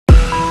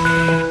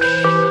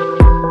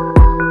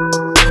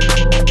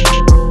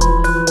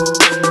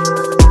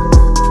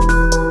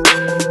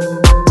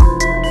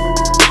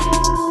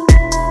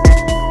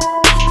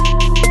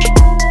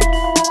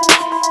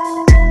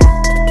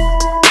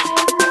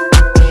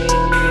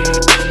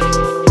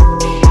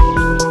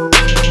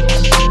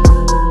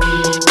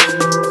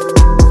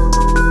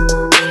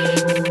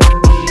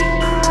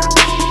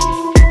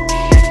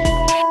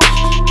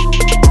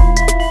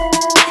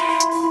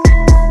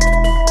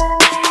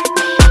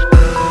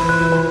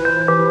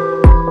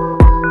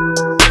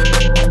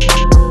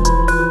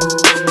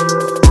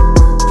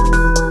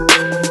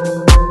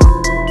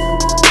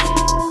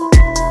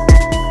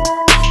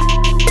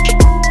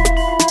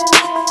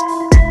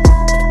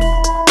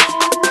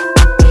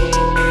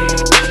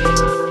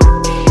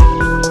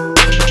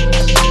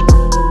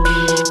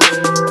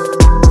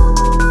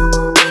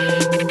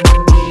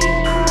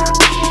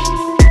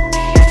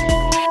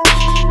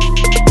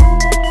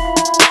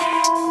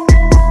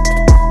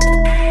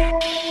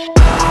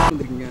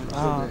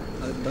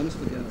அது தனுஷ்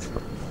பத்தி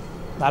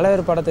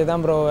தலைவர் படத்துக்கு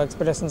தான் ப்ரோ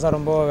எக்ஸ்பெக்டேஷன்ஸாக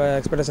ரொம்ப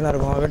எக்ஸ்பெக்டேஷனாக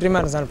இருக்கும்.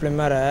 வெற்றிமாறன் சார்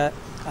ஃபிலிம் வேறு,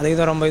 அதுக்கு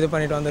தான் ரொம்ப இது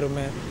பண்ணிட்டு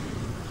வந்துருமே.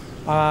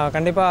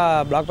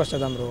 கண்டிப்பாக பிளாக்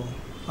பஸ்டர் தான் ப்ரோ,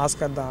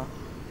 ஆஸ்கர் தான்.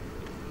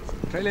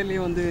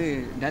 ட்ரெய்லர்லேயே வந்து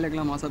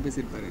டைலாக்லாம் மாசாக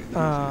பேசியிருப்பாரு.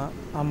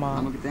 ஆமாம்,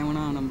 நமக்கு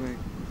தேவைன்னா நம்ம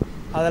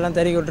அதெல்லாம்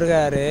தெரிய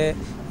விட்டுருக்காரு.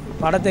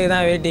 படத்துக்கு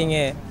தான்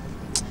வெயிட்டிங்கு.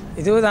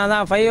 இதுவும்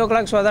தான் 5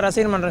 o'clock ஷோ தான்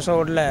ரசிகர் மன்ற ஷோ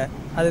விடல,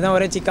 அதுதான்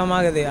ஒரே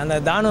சிக்கமாகுது. அந்த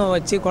தானுவை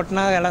வச்சு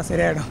கொட்டினா எல்லாம்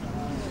சரியாயிடும்.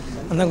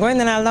 அந்த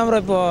கோவிந்த நாள் தான் ப்ரோ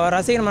இப்போது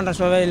ரசிகர் மன்ற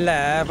ஷோவே இல்லை.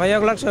 5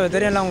 o'clock ஷோ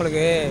தெரியும்ல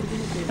உங்களுக்கு,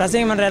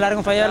 ரசிகர் மன்றம்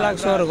எல்லாருக்கும் 5 o'clock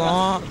ஷோ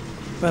இருக்கும்.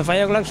 இப்போ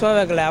 5 o'clock ஷோ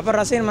வைக்கல, அப்புறம்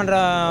ரசிகர் மன்ற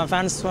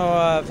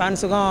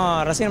ஃபேன்ஸுக்கும்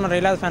ரசிகர்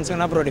மன்றம் இல்லாத ஃபேன்ஸுக்கும்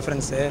என்ன ப்ரோ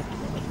டிஃப்ரென்ஸு?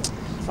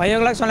 5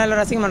 o'clock சொன்னால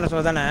ரசிகர் மன்ற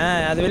ஷோ தானே,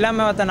 அது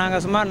இல்லாமல் பார்த்தா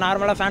நாங்கள் சும்மா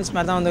நார்மலாக ஃபேன்ஸ்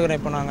மாதிரி தான் வந்துக்கிறோம்.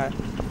 இப்போ நாங்கள்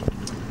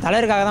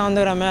தலைவருக்காக தான்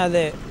வந்துக்கிறோமே,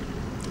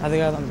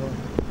 அதுக்காக தான் ப்ரோ.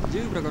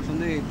 ஜிவி பிரகாஷ்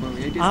வந்து இப்போ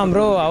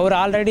ப்ரோ அவர்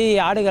ஆல்ரெடி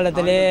ஆடு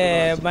காலத்திலே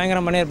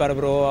பயங்கரம் பண்ணியிருப்பார்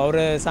ப்ரோ. அவர்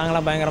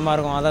சாங்லாம் பயங்கரமாக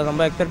இருக்கும், அதை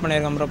ரொம்ப எக்ஸ்பெக்ட்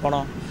பண்ணியிருக்கேன் ப்ரோ.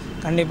 படம்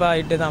கண்டிப்பாக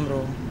ஹிட்டு தான் ப்ரோ.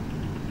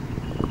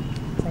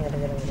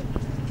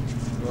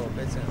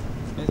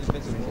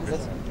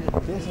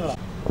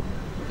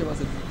 ஓகேவா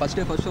சார்,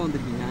 ஃபர்ஸ்ட் ஷோ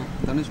வந்திருக்கீங்க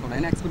தனுஷ் படம்,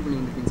 என்ன எக்ஸ்பெக்ட் பண்ணி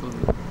வந்திருக்கீங்கன்னு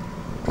சொல்லுங்கள்.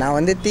 நான்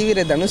வந்து தீவிர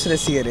தனுஷ்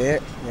ரசிகர்,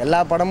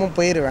 எல்லா படமும்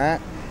போயிடுவேன்.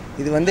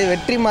 இது வந்து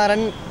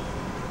வெற்றிமாறன்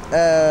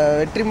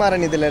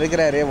இதில்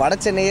இருக்கிறாரு.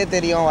 வடச்சென்னையே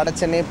தெரியும்,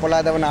 வடச்சென்னை,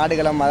 பொல்லாதவன்,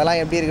 ஆடுகளம்,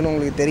 அதெல்லாம் எப்படி இருக்குன்னு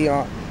உங்களுக்கு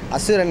தெரியும்.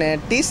 அசுரன்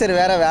டீசர்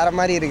வேறு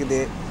மாதிரி இருக்குது.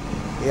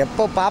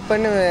 எப்போ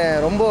பார்ப்பேன்னு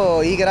ரொம்ப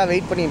ஈகராக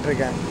வெயிட்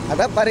பண்ணிகிட்ருக்கேன்.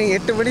 அதான் பாருங்கள்,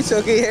 8 மணி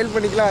ஷோக்கு 7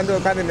 மணிக்கெலாம் வந்து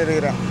உட்காந்துட்டு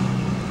இருக்கிறேன்.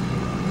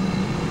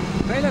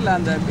 ட்ரெய்லரில்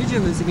அந்த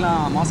பிஜிஎம்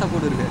மியூசிக்லாம் மாசா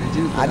போட்டு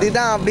இருக்காரு.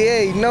 அதுதான் அப்படியே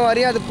இன்னும்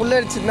வரையும் அது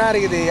புல்லடிச்சுட்டு தான்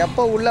இருக்குது.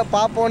 எப்போ உள்ளே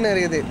பார்ப்போன்னு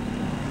இருக்குது.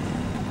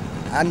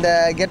 அந்த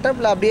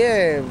கெட்டப்பில் அப்படியே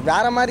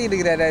வேறு மாதிரி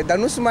இருக்கிறாரு.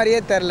 தனுஷ் மாதிரியே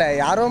தெரில,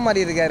 யாரோ மாதிரி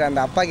இருக்கார். அந்த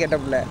அப்பா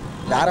கெட்டப்பில்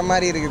வேறு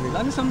மாதிரி இருக்குது.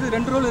 தனுஷ் வந்து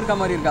 2 ரோல் இருக்க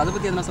மாதிரி இருக்குது. அதை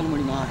பற்றி எதனா சொல்ல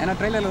முடியுமா? ஏன்னா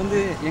ட்ரெய்லரில் வந்து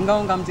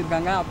எங்காவும்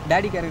காமிச்சிருக்காங்க,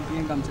 டேடி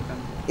கேரக்டர்லையும்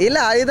காமிச்சிருக்காங்க.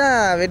 இல்லை, அதுதான்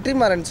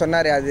வெற்றிமாறன்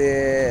சொன்னார்.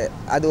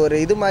 அது ஒரு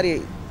இது மாதிரி,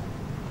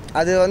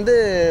 அது வந்து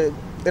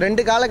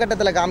 2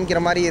 காலகட்டத்தில்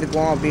காமிக்கிற மாதிரி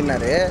இருக்கும்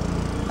அப்படின்னாரு.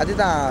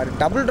 அதுதான்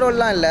டபுள்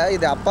ரோல்லாம் இல்லை,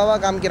 இது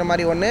அப்பாவாக காமிக்கிற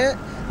மாதிரி ஒன்று,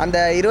 அந்த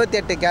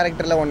 28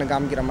 கேரக்டரில் ஒன்று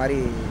காமிக்கிற மாதிரி.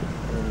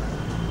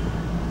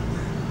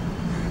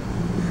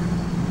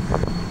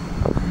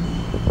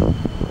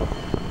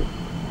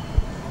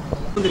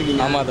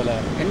 ஆமாம் தலை,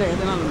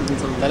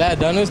 தலை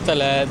தனுஷ்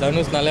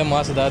தனுஷ்னாலே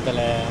மாசு தான்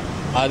தலை.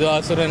 அது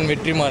அசுரன்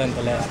வெற்றிமாறன்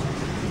தலை,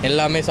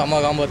 எல்லாமே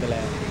சம காம்போ தலை.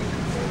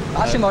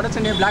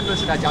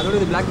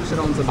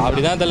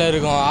 அப்படி தான் தலை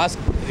இருக்கும்.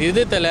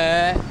 இது தலை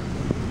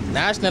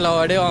நேஷ்னல்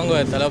அவார்டே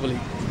வாங்குவார் தளபதி.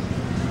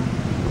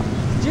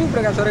 ஜிவி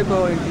பிரகாஷ் வரை இப்போ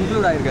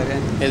இன்க்ளூட் ஆகிருக்காரு.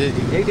 எது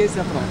 8 days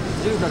அப்புறம்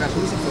ஜிவி பிரகாஷ்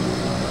மியூசிக் சொல்கிறேன்.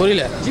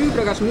 புரியல? ஜிவி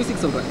பிரகாஷ்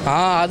மியூசிக் சொல்கிறேன்.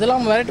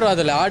 அதெல்லாம் விரட்டுவா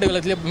அதில் ஆடு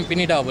காலத்துலேயே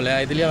பின்னிட்டா போல,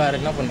 இதுலேயே வேறு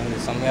என்ன பண்ணுறது,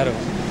 செம்மையாக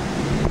இருக்கும்.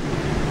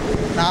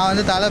 நான்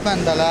வந்து தலை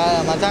ஃபேன் தலை,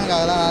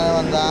 மச்சானுக்காக தான் நான்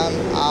வந்தேன்.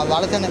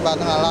 வடச்சென்னை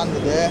பார்த்து நல்லா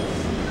இருந்தது.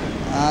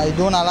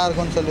 இதுவும் நல்லா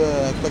இருக்கும்னு சொல்லி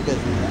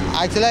எக்ஸ்பெக்டேஷன்.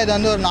 ஆக்சுவலாக இது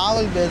வந்து ஒரு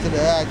நாவல்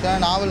பேஸுடு.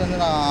 ஆக்சுவலாக நாவல் வந்து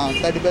நான்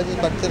 30 pages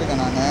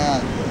படிச்சிருக்கேன்.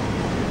 நான்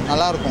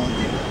நல்லாயிருக்கும்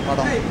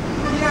படம்.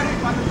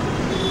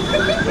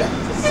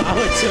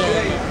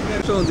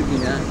 ஷோ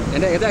வந்துருக்கீங்க,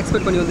 என்ன எதை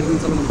எக்ஸ்பெக்ட் பண்ணி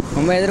வந்துருக்கீங்கன்னு சொல்லணும்.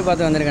 ரொம்ப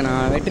எதிர்பார்த்து வந்திருக்கேன்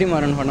நான்.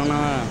 வெற்றிமாறன் படம்னா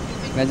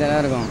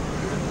பெஜராக இருக்கும்.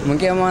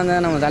 முக்கியமாக வந்து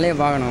நம்ம தலையை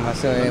பார்க்கணும்.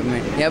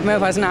 எப்பவுமே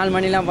ஃபஸ்ட் 4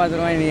 மணிலாம்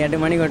பார்த்துருவோம், இன்னைக்கு 8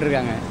 மணிக்கு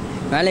விட்டுருக்காங்க.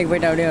 வேலைக்கு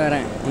போய்ட்டு அப்படியே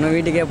வரேன், இன்னும்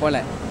வீட்டுக்கே போகல.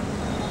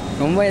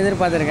 ரொம்ப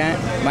எதிர்பார்த்துருக்கேன்,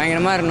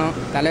 பயங்கரமாக இருக்கணும்.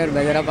 தலைவர்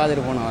பெஜராக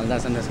பார்த்துட்டு போகணும்,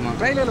 அதுதான் சந்தோஷமாக.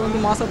 ட்ரெய்லரில் வந்து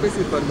மாசாக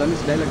பேசியிருப்பார்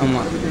தனுஷ் டைலாக்.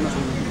 ஆமாம்,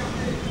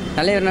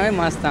 தலைவர்னாவே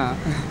மாஸ் தான்.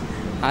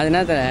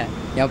 அதனால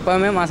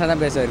எப்போவுமே மாசாக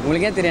தான் பேசுவார்.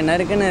 உங்களுக்கே தெரியும்,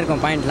 நறுக்குன்னு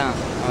இருக்கும் பாயிண்ட்லாம்.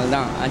 அவள்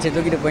தான் ஆச்சு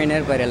தூக்கிட்டு போயின்னே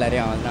இருப்பார்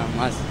எல்லாரையும். அவள் தான்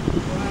மாஸ்.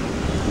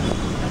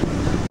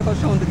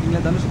 வருஷம்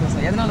வந்துருக்கீங்களா தனுஷ் பேச,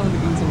 எதனால்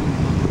வந்துருக்கீங்கன்னு சொல்லுங்கள்.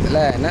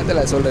 இல்லை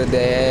என்னத்தில்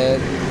சொல்கிறது,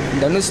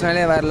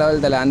 தனுஷ்னாலே வேறு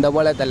லெவல் தலை. அந்த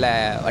போல் தலை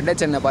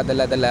வடச்சென்னை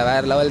பார்த்தல தலை,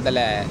 வேறு லெவல்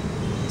தலை.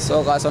 ஸோ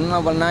சொன்ன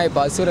பண்ணால் இப்போ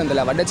அசுரன்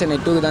தலை வடச்சென்னை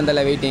 2க்கு தான்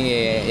தலை வெயிட்டிங்கு.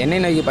 என்னை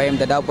நோக்கி பயம்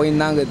தட்டா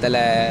போயிருந்தாங்க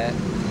தலை,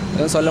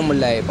 எதுவும் சொல்ல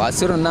முடியல. இப்போ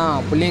அசுரன்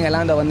தான்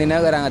பிள்ளைங்கெல்லாம் அந்த வந்து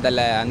நேர்கிறாங்க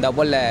தலை. அந்த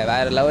போல்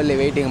வேறு லெவலில்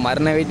வெயிட்டிங்,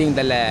 மரண வெயிட்டிங்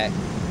தலை.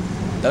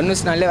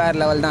 தனுஷ்னாலே வேறு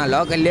லெவல் தான்.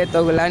 லோக்கல்லே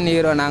தோக்கலான்னு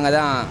ஹீரோ நாங்கள்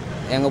தான்.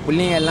 எங்கள்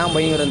பிள்ளைங்க எல்லாம்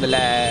பயங்கரம்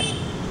தலை.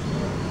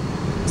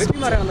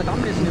 வெற்றிமாறன் அந்த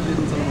காம்பினேஷன் எப்படி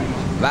இருக்குன்னு சொல்ல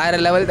முடியுமா? வேறு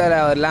லெவல் தலை.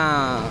 அவர்லாம்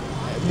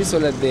எப்படி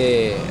சொல்கிறது,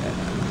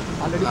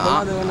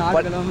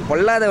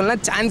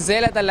 பொல்லாதவன்லாம் சான்ஸே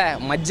இல்லை தலை.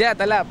 மஜ்ஜா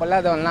தலை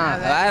பொல்லாதவன்லாம்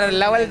வேறு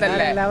லெவல்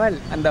தலை.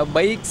 அந்த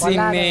பைக்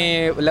சீன்னு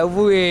லவ்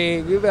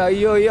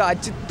ஐயோ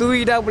அச்சு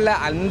தூக்கிட்டா புள்ள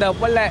அந்த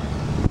பொல்ல.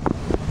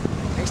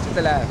 நெக்ஸ்ட்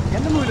தலை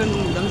எந்த மூவி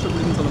தனுஷ்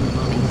எப்படின்னு சொல்ல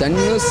முடியுமா?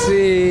 தனுஷ்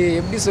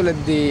எப்படி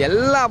சொல்கிறது,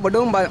 எல்லா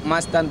படமும்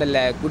மாஸ் தான்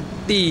தலை.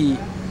 குட்டி,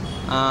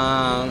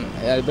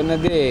 அது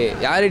என்னது,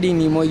 யாரடி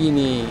நீ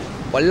மோகினி,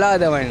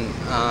 பொல்லாதவன்,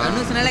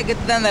 தனுஷ்னாலே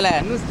கெத்து தான் தலை.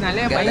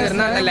 தனுஷ்னாலே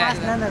பயங்கரம்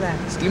தான் தலை.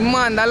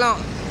 ஸ்லிம்மாக இருந்தாலும்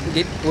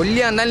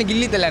ஒல்லியாக இருந்தாலும்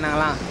கில்லி தலை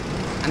நாங்களாம்.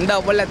 அந்த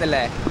பொல்ல தலை.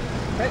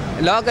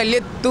 லோக்கல்லே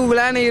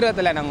தூக்கலான்னு ஹீரோ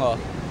தலை.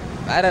 நாங்கள்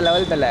வேறு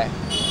லெவல் தலை.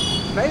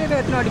 ட்ரைலரை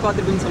எத்தனை வாட்டி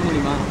பார்த்துருப்பீங்கன்னு சொல்ல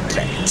முடியுமா?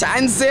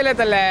 சான்ஸே இல்லை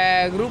தலை.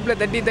 குரூப்பில்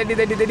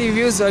தட்டி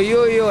வியூஸ்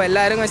ஐயோ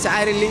எல்லாருக்கும்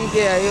ஷேர்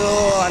லிங்க்கு ஐயோ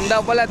அந்த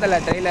போல தலை.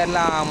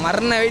 ட்ரெய்லர்லாம்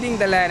மரண வெயிட்டிங்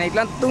தலை.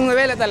 நைட்லாம்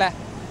தூங்கவே இல்லை தலை.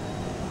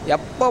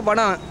 எப்போ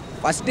படம்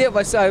ஃபஸ்ட்டு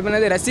அது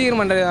பண்ணது ரசிகர்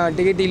மன்ற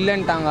டிக்கெட்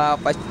இல்லைன்ட்டாங்க.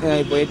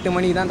 இப்போ 8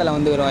 மணிக்கு தான் தலை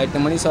வந்து வரும்.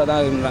 8 மணி ஷோ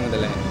தான் விரும்புகிறாங்க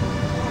தலை.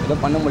 ஏதோ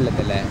பண்ண முடியல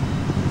தலை.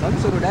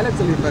 தனுஷ் ஒரு டைலாக்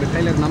சொல்லியிருப்பாரு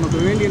ட்ரைலர், நமக்கு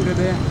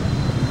வேண்டியன்றது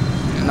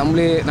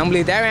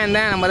நம்மளுக்கு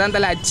தேவையான நம்ம தான்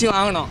தலை அச்சு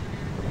வாங்கணும்.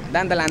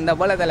 அதான் தலை அந்த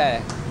போல தலை.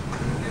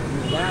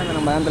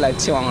 நம்ம தான் தலை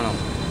அச்சு வாங்கணும்.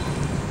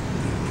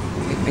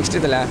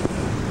 நெக்ஸ்ட்டு தலை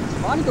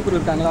வாணி கபூர்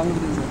இருக்காங்களா, அவங்க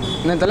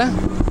என்ன தலை?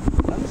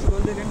 தனுஷுக்கு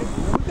வந்து 2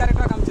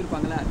 கேரக்டராக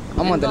காமிச்சிருப்பாங்களே.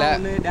 ஆமாம் தலை.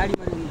 டேடி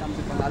மாதிரி வந்து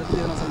காமிச்சிருப்பாங்க. அதை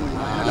பற்றி எதனா சொல்ல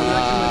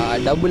முடியுமா?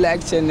 டபுள்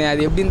ஆக்ஷன்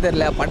அது எப்படின்னு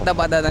தெரில. பட்டை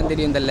பார்த்தா தான்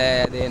தெரியும் தெரில.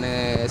 அது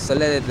எனக்கு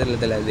சொல்லவே தெரில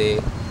தலை. அது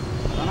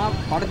ஆனால்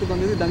படத்துக்கு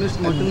வந்து தனுஷ்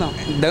மட்டும்தான்.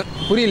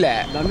 புரியல.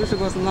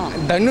 தனுஷுக்கோசம் தான்.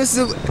 தனுஷ்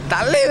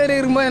தலைவர்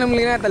இருக்கும்போது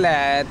நம்மளுக்கு என்ன தலை?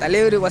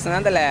 தலைவர் கோசம்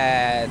தான் தலை.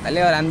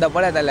 தலைவர் அந்த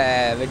போல தலை.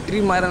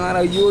 வெற்றிமாறன்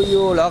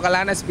ஐயோ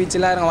லோக்கலான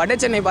ஸ்பீச்செலாம் இருக்கும். வட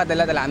சென்னை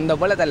பார்த்தல தலை. அந்த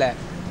போல தலை.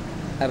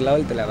 வேறு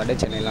லெவல் தலை வட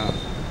சென்னைலாம்.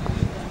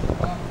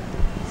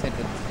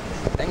 சரி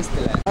தேங்க்ஸ்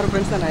தலை. எல்லாரும்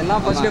ஃப்ரெண்ட்ஸ் தானே?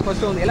 எல்லாம்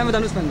ஃபர்ஸ்ட் வந்து எல்லாமே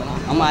தனுஷ் ஃபேன் தானா?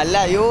 ஆமாம்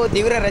எல்லாம் ஐயோ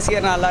தீவிர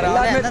ரசிகர் நான் எல்லாரும்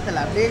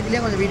தலை. அப்படியே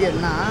இதுலேயே கொஞ்சம் video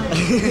எடுனா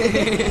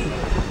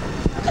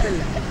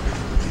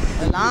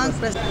long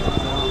press.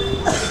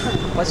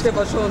 First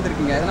show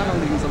வந்திருக்கீங்க, எதனால்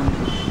வந்திருக்கீங்க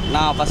சொல்லுங்கள்.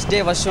 நான்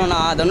ஃபஸ்ட் ஷோ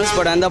நான் தனுஷ்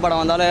படம் எந்த படம்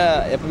வந்தாலும்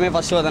எப்பவுமே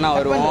ஃபஸ்ட் ஷோ தானே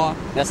வருவோம்.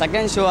 இந்த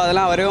செகண்ட் ஷோ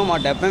அதெல்லாம் வரவே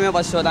மாட்டேன். எப்பவுமே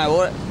ஃபஸ்ட் ஷோ தான்.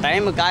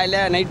 டைமு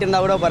காலையில் நைட்டு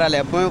இருந்தால் கூட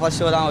பரவாயில்ல, எப்பவுமே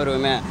ஃபஸ்ட் ஷோ தான்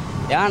வருவோமே.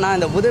 ஏன்னா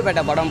இந்த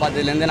புதுப்பேட்டை படம்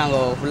பார்த்ததுலேருந்து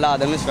நாங்கள் ஃபுல்லாக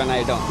தனுஷ் ஃபேன்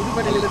ஆகிட்டோம்.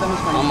 புதுப்பேட்டையிலேருந்து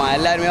தனுஷ் ஃபேன். ஆமாம்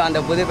எல்லாருமே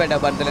அந்த புதுப்பேட்டை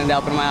படத்துலேருந்து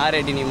அப்புறமா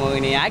ஆர்ஐடி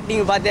மோகினி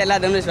ஆக்டிங் பார்த்து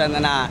எல்லாம் தனுஷ் ஃபேன்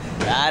தானே.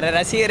 வேறு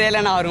ரசிகரே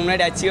இல்லை. நான் அவருக்கு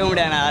முன்னாடி அச்சிக்கவே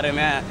முடியாது. நான்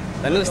யாருமே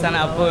தனுஷ் தானே.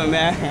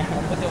 அப்போவுமே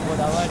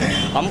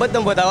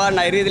 59 அவார்டு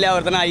நான் 20லேயே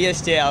அவர் தானே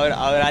ஹையஸ்ட்டு.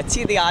 அவர்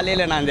அச்சிக்கிறதுக்கு ஆளே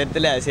இல்லை நான் இந்த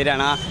இடத்துல.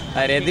 சரியாண்ணா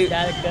வேறு எது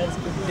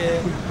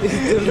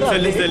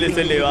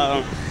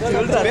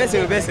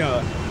சொல்லி பேசுங்க.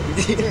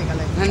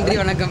 நன்றி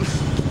வணக்கம்.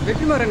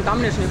 வெற்றிமாறன்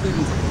காம்பினேஷன் எப்படி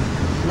இருந்துச்சு?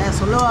 நான்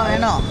சொல்லவா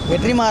வேணும்.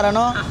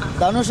 வெற்றிமாறனும்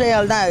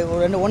தனுஷையால்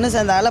தான் ஒன்று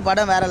சேர்ந்தால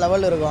படம் வேறு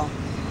லெவலில் இருக்கும்.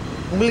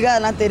 உங்களுக்கு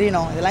அதெல்லாம்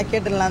தெரியணும். இதெல்லாம்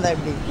கேட்டுலாம் தான்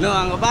எப்படி இன்னும்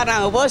அங்கே பாரு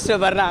அங்கே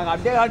போஸ்டர் பாரு நாங்கள்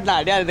அப்படியே காட்டலாம்.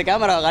 அப்படியே அந்த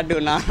கேமராவை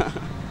காட்டுவேண்ணா.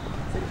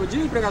 சரி, இப்போ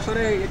ஜிவி பிரகாஷ்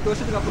ஒரு 8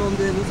 வருஷத்துக்கு அப்புறம்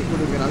வந்து மியூசிக்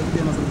போட்டுருக்காரு, அதை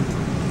பற்றி என்ன சொல்லுங்கள்?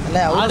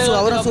 இல்லை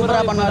அவரும்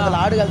சூப்பராக பண்ணுவார்.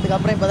 ஆடு காலத்துக்கு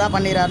அப்புறம் இப்போ தான்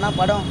பண்ணிடுறாருன்னா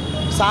படம்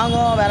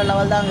சாங்கும் வேறு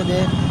லெவல் தான் இருக்குது.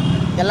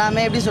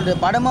 எல்லாமே எப்படி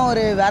சொல்கிறது, படமும்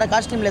ஒரு வேறு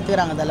காஸ்டியூமில்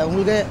எடுத்துக்கிறாங்க அதில்.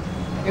 உங்களுக்கு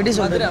எப்படி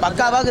சொல்கிறது,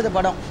 பக்காவாக இது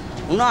படம்.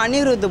 இன்னும்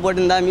அனிருத்து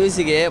போட்டிருந்தா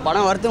மியூசிக்கு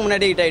படம் வரத்துக்கு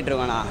முன்னாடி ஹிட் ஆகிட்டு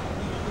இருக்கோண்ணா.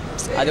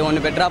 அது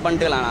ஒன்று பெட்டராக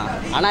பண்ணிட்டுக்கலாண்ணா.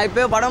 ஆனால்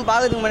இப்போ படம்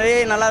பார்க்கறதுக்கு முன்னாடியே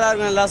நல்லா தான்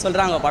இருக்கும் எல்லாம்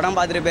சொல்கிறாங்க. படம்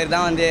பார்த்துட்டு பேர்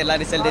தான் வந்து எல்லா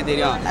ரிசல்ட்டே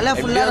தெரியும். நல்லா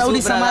ஃபுல்லாக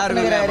ரவுடிசமாக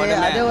இருக்கிறாரு.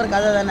 அதே ஒரு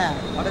கதை தானே.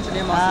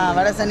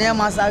 வட சென்னையாக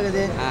மாஸ்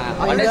ஆகுது.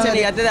 வட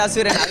சென்னை அடுத்தது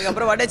அசுரன்,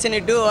 அதுக்கப்புறம் வட சென்னை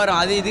 2 வரும்.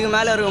 அது இதுக்கு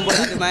மேலே இருக்கும்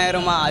போது அது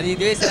மயரமா. அது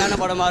இதுவே சரியான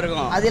படமாக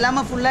இருக்கும். அது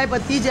இல்லாமல் ஃபுல்லாக இப்போ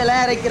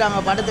தீஜெல்லாம்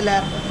இறக்கிறாங்க படத்தில்.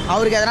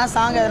 அவருக்கு எதனா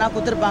சாங் எதனா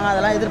கொடுத்துருப்பாங்க.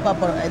 அதெல்லாம்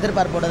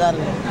எதிர்பார்ப்போடு தான்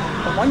இருக்கும்.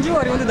 இப்போ மஞ்சு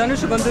வாரியர் வந்து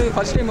தனுஷுக்கு வந்து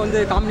ஃபர்ஸ்ட் டைம் வந்து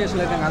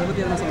காம்பினேஷனில் இருக்காங்க, அதை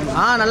பற்றி என்ன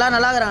சொல்லுங்கள்?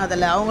 நல்லா இருக்கிறாங்க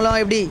அதில். அவங்களும்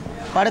எப்படி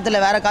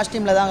படத்தில் வேறு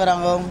காஸ்டியூமில் தான்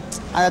இருக்கிறாங்க.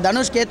 அந்த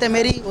தனுஷ்க்கு ஏற்ற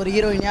மாரி ஒரு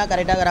ஹீரோயினியாக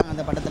கரெக்டாக இருக்கிறாங்க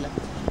அந்த படத்தில்.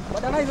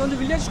 பட் ஆனால் இது வந்து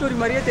வில்லேஜ் ஸ்டோரி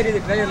மாதிரியே தெரியுது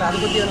ட்ரைலரில், அதை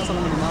பற்றி என்ன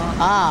சொல்ல முடியுமா?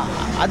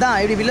 அதான்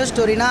எப்படி வில்லேஜ்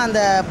ஸ்டோரினா அந்த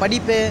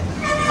படிப்பு,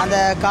 அந்த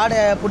காடை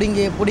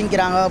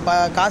பிடிங்கிறாங்க,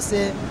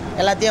 காசு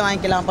எல்லாத்தையும்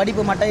வாங்கிக்கலாம்.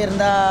 படிப்பு மட்டும்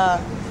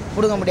இருந்தால்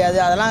பிடுங்க முடியாது.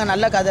 அதெல்லாம்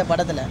நல்ல கதை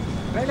படத்தில்.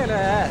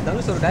 ட்ரைலரில்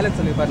தனுஷ் ஒரு டைலாக்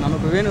சொல்லியிருப்பார்,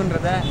 நமக்கு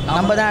வேணுன்றதை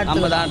நம்ம தான்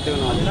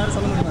எடுத்துக்கணும். எல்லாரும்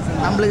சொல்ல முடியுமா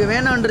சார்? நம்மளுக்கு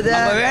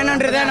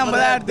வேணுன்றதை நம்ம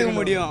தான் எடுத்துக்க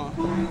முடியும்.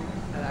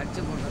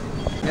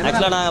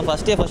 ஆக்சுவலாக நான்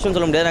ஃபஸ்ட் ஷோ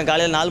சொல்ல முடியாது. நான்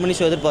காலையில் 4 மணி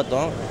ஷோ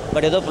எதிர்பார்த்தோம்.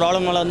 பட் ஏதோ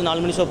ப்ராப்ளம்னால வந்து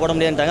 4 மணி ஷோ போட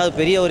முடியாதுட்டாங்க. அது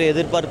பெரிய ஒரு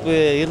எதிர்பார்ப்பு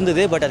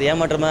இருந்தது. பட் அது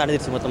ஏமாற்றமாக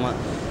நடந்துருச்சு மொத்தமாக.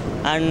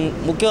 அண்ட்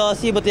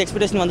முக்கியவாசி பற்றி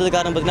எக்ஸ்பெக்டேஷன் வந்தது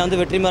காரணம் பார்த்தீங்கன்னா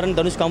வந்து வெற்றிமாறன்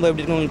தனுஷ் காம்போ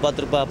எப்படி இருக்குன்னு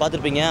உங்களுக்கு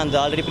பார்த்துருப்பீங்க. அந்த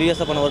ஆல்ரெடி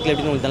ப்ரீவியஸாக பண்ண ஒர்க்கில்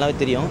எப்படின்னு உங்களுக்கு நல்லாவே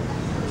தெரியும்.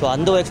 ஸோ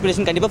அந்த ஒரு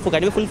எக்ஸ்பெக்டேஷன் கண்டிப்பாக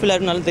ஃபுல்ஃபில்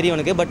ஆகிடும்னாலும் தெரியும்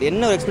எனக்கு. பட்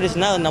என்ன ஒரு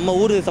எக்ஸ்பெக்டேஷனா நம்ம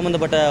ஊர்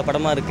சம்மந்தப்பட்ட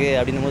படமாக இருக்குது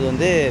அப்படின்னும் போது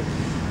வந்து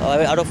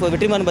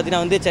வெற்றிமாறன்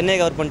பார்த்தீங்கன்னா வந்து சென்னை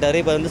கவர் பண்ணிட்டாரு.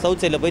 இப்போ வந்து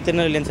சவுத் சைடில் போய்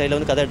திருநெல்வேலி சைடில்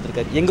வந்து கதை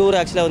எடுத்திருக்காரு. எங்கள் ஊர்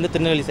ஆக்சுவலாக வந்து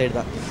திருநெல்வேலி சைடு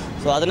தான்.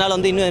 ஸோ அதனால்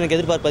வந்து இன்னும் எனக்கு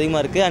எதிர்பார்ப்பு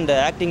அதிகமாக இருக்குது. அண்ட்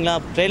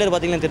ஆக்டிங்லாம் ட்ரெய்லர்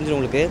பார்த்தீங்கன்னா தெரிஞ்சிடும்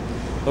உங்களுக்கு.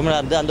 ரொம்ப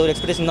நல்லா இருந்தது. அந்த ஒரு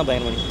எக்ஸ்பெக்டேஷன் தான்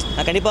பயன் பண்ணி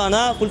நான் கண்டிப்பாக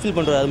ஆனால் ஃபுல்ஃபில்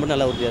பண்ணுறேன். அது மட்டும்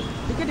நல்லா உறுதியாக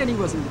இருக்குது. டிக்கெட்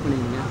என்னைக்கு புக்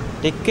பண்ணிங்க?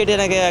 டிக்கெட்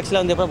எனக்கு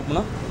ஆக்சுவலாக வந்து எப்போ புக்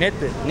பண்ணோம்?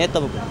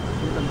 நேற்று புக்.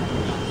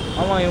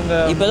 ஆமாம், இவங்க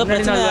இப்போ ஏதோ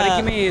பிரச்சனை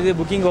வரைக்குமே இது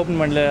புக்கிங்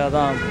ஓப்பன் பண்ணல.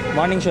 அதான்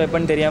மார்னிங் ஷோ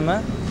எப்போன்னு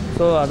தெரியாமல்.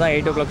 ஸோ அதான்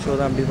 8 o'clock ஷோ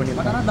தான் அப்படி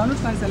பண்ணியிருக்காங்க. ஆனால்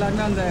தனுஷ் ஃபேன்ஸ்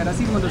எல்லாருமே அந்த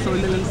ரசிகர் மன்ற ஷோ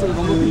இல்லைன்னு சொல்லி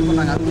ரொம்ப ஃபீல்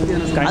பண்ணாங்க.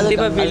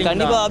 அது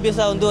கண்டிப்பாக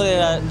ஆப்வியஸாக வந்து ஒரு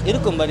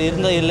இருக்கும். பட்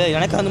இருந்தால் இல்லை,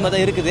 எனக்கு அந்த மாதிரி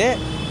தான் இருக்குது.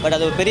 பட்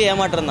அது ஒரு பெரிய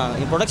ஏமாற்றம் தான்.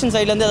 ப்ரொடக்ஷன்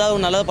சைட்லேருந்து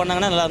ஏதாவது நல்லா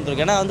பண்ணாங்கன்னா நல்லா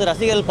இருந்திருக்கும். ஏன்னா வந்து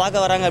ரசிகர்கள்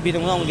பார்க்க வராங்க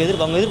அப்படின்னும்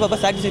அவங்களுக்கு அவங்க எதிர்பார்ப்பா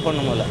சாட்டிஸ்ஃபை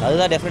பண்ணணும்ல.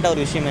 அதுதான் டெஃபினட்டாக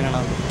ஒரு விஷயம்.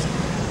 என்னன்னா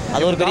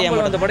அது ஒரு பெரிய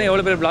ஏமாற்றம். அந்த படம்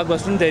எவ்வளோ பெரிய பிளாக்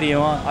பஸ்டர்னு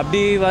தெரியும்.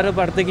 அப்படி வர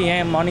படத்துக்கு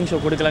ஏன் மார்னிங் ஷோ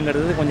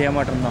கொடுக்கலங்கிறது கொஞ்சம்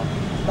ஏமாற்றம் தான்.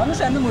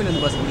 தனுஷ் எந்த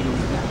மூவிலேருந்து பஸ் பண்ணிக்கணும்?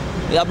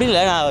 இது அப்படி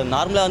இல்லை, நான்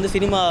நார்மலாக வந்து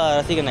சினிமா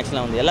ரசிகன்.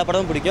 ஆக்சுவலாக வந்து எல்லா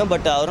படமும் பிடிக்கும்.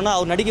 பட்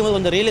அவர் நடிக்கும் போது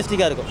கொஞ்சம்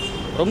ரியலிஸ்டிக்காக இருக்கும்.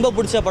 ரொம்ப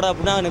பிடிச்ச படம்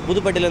அப்படின்னா எனக்கு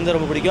புதுப்பேட்டையிலேருந்து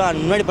ரொம்ப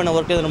பிடிக்கும். முன்னாடி பண்ண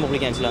ஒர்க்கு ரொம்ப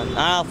பிடிக்கும். ஆக்சுவலாக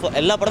நான்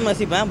எல்லா படமும்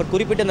ரசிப்பேன். பட்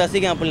குறிப்பிட்ட அந்த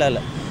ரசிகன் அப்படிலாம்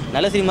இல்லை.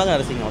 நல்ல சினிமா தான்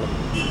ரசிக்கும். அவ்வளோ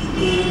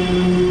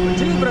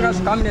ஜிவி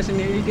பிரகாஷ் காம்பினேஷன்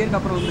 8 இயர்க்கு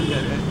அப்புறம்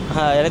வந்துருக்காரு.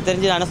 எனக்கு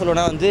தெரிஞ்சு நான் என்ன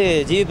சொல்லுவேன்னா வந்து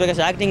ஜிவி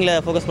பிரகாஷ் ஆக்டிங்கில்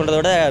ஃபோக்கஸ் பண்ணுறத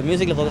விட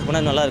மியூசிக்கில் ஃபோக்கஸ்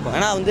பண்ணால் நல்லாயிருக்கும்.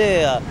 ஏன்னா வந்து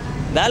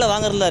வேலை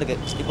வாங்குறதுல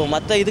இருக்குது. இப்போ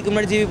மற்ற இதுக்கு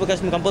முன்னாடி ஜிவி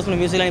பிரகாஷ் கம்போஸ் பண்ண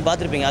மியூசிக்லாம் நீங்கள்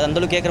பார்த்துருப்பீங்க, அது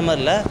அந்தளவுக்கு கேட்குற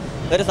மாதிரி இல்லை.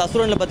 வேறு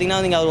அசுரனில் பார்த்தீங்கன்னா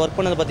நீங்கள் அவர் ஒர்க்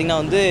பண்ணது பார்த்தீங்கன்னா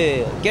வந்து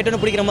கேட்டோன்னு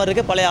பிடிக்கிற மாதிரி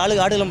இருக்குது. பழைய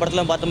ஆடுகளம்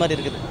படத்தில் பார்த்த மாதிரி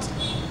இருக்குது.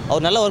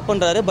 அவர் நல்லா ஒர்க்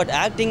பண்ணுறாரு. பட்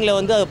ஆக்டிங்கில்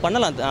வந்து அது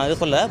பண்ணலாம், அது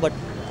சொல்ல. பட்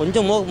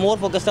கொஞ்சம் மோர்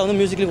ஃபோக்கஸ்டாக வந்து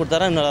மியூசிக்லேயும்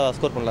கொடுத்தாரா நல்லா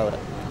ஸ்கோர் பண்ணலாம் அவர்.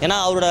 ஏன்னா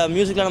அவரோட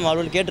மியூசிக்கில் நம்ம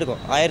அவ்வளோ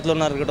கேட்டிருக்கோம்.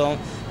 1001 இருக்கட்டும்,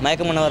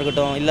 மயக்கமன்னவா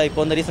இருக்கட்டும், இல்லை இப்போ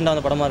வந்து ரீசெண்டாக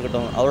வந்த படமாக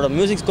இருக்கட்டும், அவரோட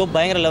மியூசிக் ஸ்கோப்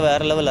பயங்கர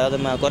வேறு லெவலில்,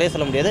 அதை குறைய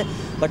சொல்ல முடியாது.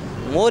 பட்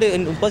மோர்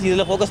இப்போ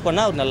இதில் ஃபோக்கஸ்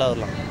பண்ணால் அவர் நல்லா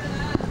வரலாம்.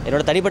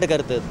 என்னோட தனிப்பட்ட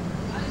கருத்து.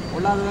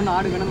 பொல்லாதவன்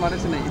ஆடுகணும்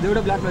வரச்சுனே இதை விட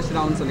பிளாக் பஸ்டர்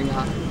ஆகும்னு சொல்லுங்க.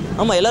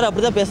 ஆமாம், எல்லோரும்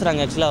அப்படி தான் பேசுகிறாங்க.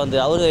 ஆக்சுவலாக வந்து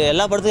அவர்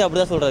எல்லா படத்தையும் அப்படி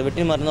தான் சொல்கிறார்.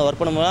 வெற்றிமாறன் தான்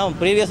ஒர்க் பண்ணும்போது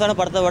ப்ரீவியஸான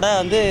படத்தை விட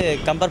வந்து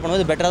கம்பேர்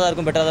பண்ணும்போது பெட்டராக தான்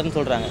இருக்குன்னு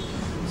சொல்கிறாங்க.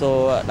 ஸோ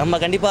நம்ம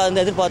கண்டிப்பாக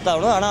வந்து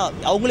எதிர்பார்த்தாகணும். ஆனால்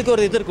அவங்களுக்கு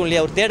ஒரு இது இருக்கும்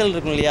இல்லையா, ஒரு தேடல்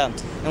இருக்கும் இல்லையா.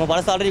 நம்ம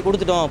படத்தை ஆல்ரெடி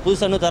கொடுத்துட்டோம்,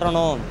 புதுசாக இன்னும்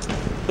தரணும்.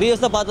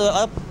 ப்ரீவியஸாக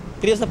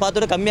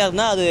பார்த்தோட கம்மியாக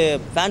இருந்தால் அது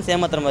ஃபேன்ஸ்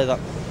ஏமாத்துற மாதிரி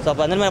தான். ஸோ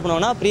அப்போ அந்த மாதிரி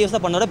பண்ணுவோம்னா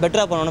ப்ரீவியஸாக பண்ணோட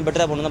பெட்டராக பண்ணணும்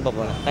தான்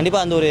பார்ப்பாங்க.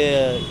 கண்டிப்பாக அந்த ஒரு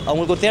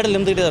அவங்களுக்கு ஒரு தேடல்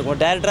இருந்துகிட்டே தான்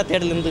இருக்கும். டேரக்டராக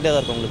தேடல் இருந்துகிட்டே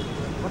தான் இருக்கும் அவங்களுக்கு.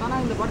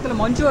 ஆனால் இந்த படத்தில்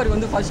மஞ்சு வாரியர்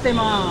வந்து ஃபர்ஸ்ட்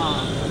டைமாக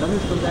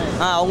தனுஷ்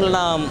அவங்கள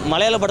நான்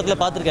மலையாள படத்தில்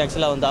பார்த்துருக்கேன்.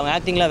 ஆக்சுவலாக வந்து அவங்க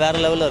ஆக்டிங்லாம்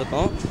வேறு லெவலில்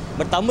இருக்கும்.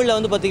 பட் தமிழில்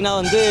வந்து பார்த்திங்கன்னா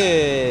வந்து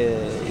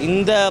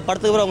இந்த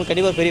படத்துக்கு அப்புறம் அவங்க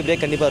கண்டிப்பாக பெரிய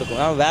பிரேக் கண்டிப்பாக இருக்கும்.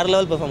 ஆனால் வேறு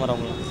லெவல் பெர்ஃபார்மர்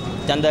அவங்க.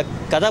 அந்த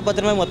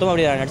கதாபாத்திரமே மொத்தமாக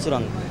அப்படி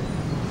நடிச்சிருவாங்க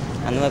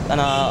அந்த மாதிரி.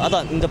 ஆனால்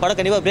அதான் இந்த படம்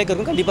கண்டிப்பாக பிரேக்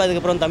இருக்கும். கண்டிப்பாக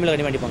அதுக்கப்புறம் தமிழில்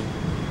கண்டிப்பாக நடிப்பாங்க.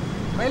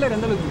 ட்ரெய்லர்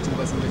எந்த அளவுக்கு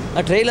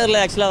பிடிச்சிருப்பா?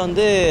 ட்ரெய்லரில் ஆக்சுவலாக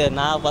வந்து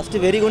நான்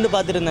ஃபஸ்ட்டு வெறி கொண்டு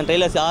பார்த்துட்டு இருந்தேன்.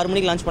 ட்ரெய்லர் 6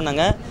 மணிக்கு லான்ச்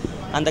பண்ணாங்க.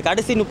 அந்த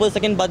கடைசி 30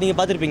 செகண்ட்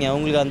பார்த்துருப்பீங்க.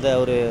 உங்களுக்கு அந்த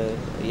ஒரு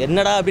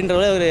என்னடா அப்படின்ற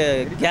ஒரு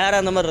கேர்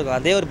அந்த மாதிரி இருக்கும்.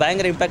 அதே ஒரு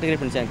பயங்கர இம்பாக்ட்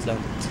கிரியேட் பண்ணிச்சு. ஆக்சுவலாக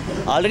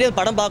ஆல்ரெடி அது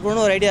படம்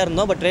பார்க்கணுன்னு ஒரு ஐடியா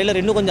இருந்தோம். பட் ட்ரெய்லர்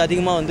இன்னும் கொஞ்சம்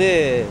அதிகமாக வந்து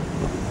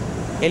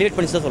எலிவேட்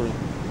பண்ணிச்சு தான் சொல்லணும்.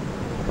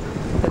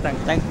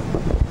 தேங்க்ஸ்.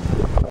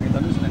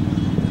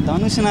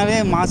 தனுஷ்னாலே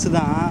மாசு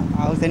தான்,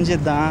 அவர்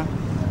தெரிஞ்சது தான்.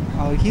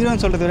 அவர்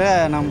ஹீரோன்னு சொல்கிறத விட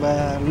நம்ம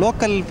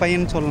லோக்கல்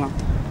பையன் சொல்லலாம்.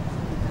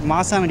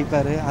 மாசாக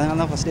நடிப்பார். அதனால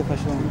தான் ஃபஸ்ட்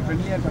ஷோ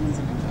ஃப்ரெண்ட்லியாக இருக்கான்னு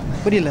சொல்லுங்கள்.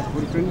 புரியல.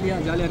 ஒரு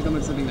ஃப்ரெண்ட்லியாக ஜாலியாக இருக்க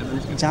மாதிரி சொல்லுங்க.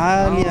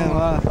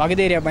 ஜாலியாவா?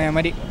 பகுதி ஏரியா பையன்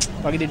மாதிரி,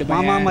 பகுதி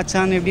மாமா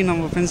மச்சான் எப்படி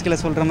நம்ம ஃப்ரெண்ட்ஸ்களை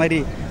சொல்கிற மாதிரி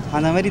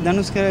அந்த மாதிரி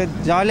தனுஷ்க்கு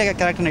ஜாலியாக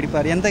கேரக்டர்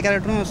நடிப்பார். எந்த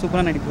கேரக்டரும்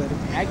சூப்பராக நடிப்பார்.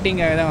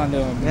 ஆக்டிங்காக தான் வந்து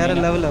வேறு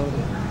லெவல் அவர்.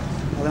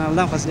 அதனால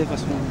தான் ஃபஸ்ட்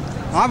ஷோ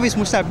ஆஃபீஸ்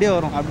முடிச்சுட்டு அப்படியே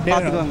வரும். அப்படியே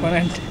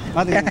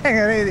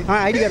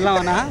ஐடி கார்டெலாம்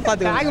வேணாம்,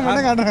 பார்த்துக்கலாம்.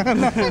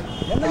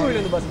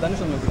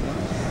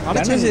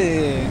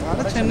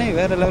 வட சென்னை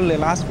வேறு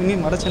லெவலில். லாஸ்ட் பண்ணி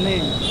வட சென்னை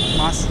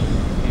மாஸ்.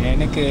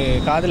 எனக்கு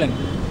காதலன்.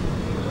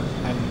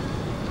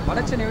 வட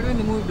சென்னை விட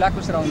இந்த மூவி பிளாக்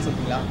பஸ்டர் ஆகும்னு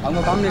சொல்றீங்களா?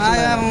 அவங்க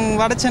காம்பினேஷன்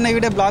வட சென்னை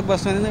விட பிளாக்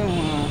பஸ்டர் வந்து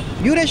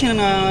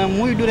டியூரேஷன்,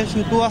 மூவி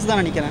டியூரேஷன் 2 hours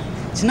தான் நினைக்கிறேன்.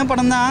 சின்ன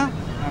படம் தான்.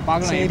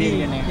 சரி,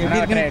 எப்படி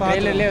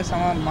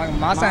இருக்குன்னு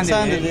மாசாக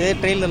இருந்தது.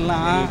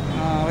 ட்ரெய்லர்லாம்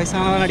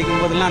வயசானவங்க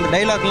நடிக்கும் போதெல்லாம் அந்த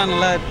டைலாக்லாம்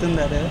நல்லா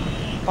எடுத்துருந்தார்.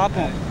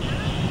 பார்ப்போம்.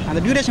 அந்த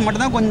டியூரேஷன்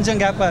மட்டும் தான்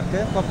கொஞ்சம் கேப்பாக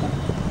இருக்குது. பார்ப்போம்.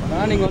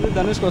 ஆனால் நீங்கள் வந்து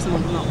தனுஷ் கோசம்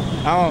மட்டும்தான்.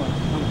 ஆமாம்,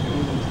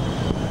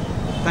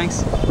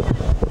 தேங்க்ஸ்.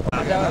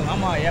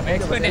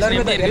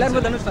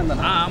 எல்லாருமே தனுஷ் தான்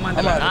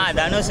தானே?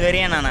 தனுஷ்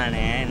வெறியாண்ணா. நான்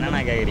என்னண்ணா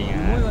கேட்குறீங்க?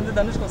 மூவி வந்து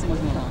தனுஷ் கோசம்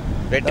மட்டும்தான்.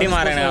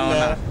 வெற்றிமாறன்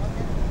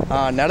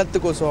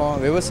நிலத்துக்கோசம்,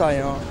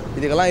 விவசாயம்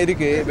இதுக்கெல்லாம்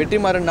இருக்குது.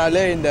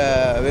 வெற்றிமாறன்னாலே இந்த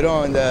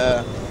வெறும் இந்த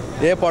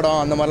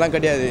படம் அந்த மாதிரிலாம்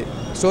கிடையாது.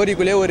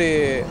 ஸ்டோரிக்குள்ளே ஒரு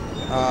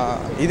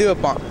இது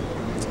வைப்பான்.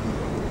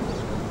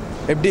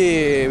 எப்படி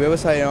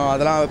விவசாயம்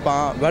அதெல்லாம்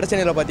வைப்பான். வட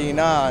சென்னையில்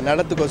பார்த்தீங்கன்னா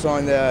நிலத்துக்கோசம்,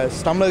 இந்த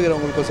ஸ்டம்மில்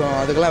இருக்கிறவங்களுக்கோசம்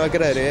அதுக்கெல்லாம்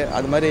வைக்கிறாரு.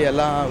 அது மாதிரி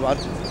எல்லாம்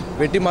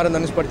வெற்றிமாறன்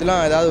தனுஷ்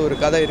படத்திலாம் ஏதாவது ஒரு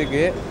கதை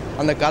இருக்குது.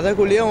 அந்த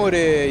கதைக்குள்ளேயும்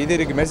ஒரு இது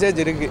இருக்குது, மெசேஜ்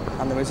இருக்குது.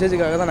 அந்த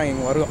மெசேஜுக்காக தான் நாங்கள்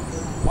இங்கே வருவோம்.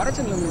 வட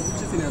சென்னையில் உங்களுக்கு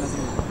பிடிச்ச சீன் என்ன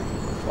சொல்லுங்கள்?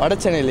 வட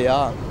சென்னையிலையா?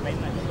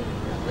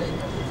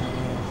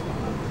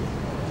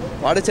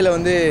 வட சென்னை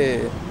வந்து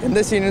எந்த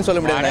சீனுன்னு சொல்ல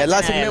முடியாது. எல்லா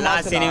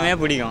சீனுமே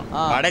பிடிக்கும்.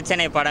 வட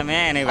சென்னை படமே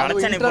எனக்கு வட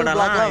சென்னை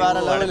படம்லாம் வேற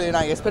லெவலில்.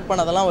 நாங்கள் எக்ஸ்பெக்ட்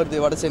பண்ணதெல்லாம்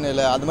வருது வட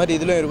சென்னையில். அது மாதிரி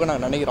இதுலையும் இருக்கும்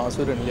நாங்கள் நினைக்கிறோம்.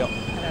 அசுரன்லையும்.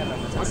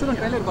 அசுரன்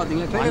ட்ரெய்லர்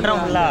பார்த்தீங்களா?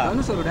 ட்ரெய்லர்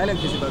தனுஷ் ஒரு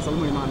டயலாக் பேசிப்பார், சொல்ல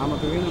முடியுமா?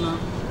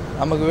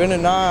 நமக்கு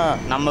வேணும்னா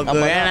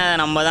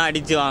நம்ம தான்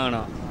அடித்து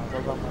வாங்கணும்.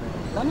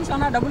 தனுஷ்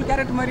ஆனால் டபுள்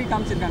கேரக்டர் மாதிரி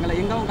காமிச்சிருக்காங்களா?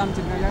 எங்கவும்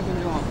காமிச்சிருக்காங்க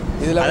கொஞ்சம்.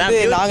 இதில் வந்து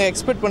நாங்கள்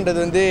எக்ஸ்பெக்ட் பண்ணுறது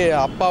வந்து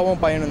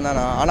அப்பாவும் பையனும்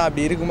தானே. ஆனால்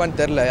அப்படி இருக்குமான்னு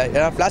தெரில.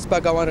 ஏன்னா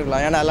ஃப்ளாஷ்பேக்காகவும்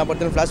இருக்கலாம். ஏன்னா எல்லா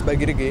படத்துலையும்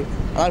ஃப்ளாஷ்பேக் இருக்குது.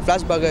 ஆனால்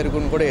ஃப்ளாஷ்பேக்காக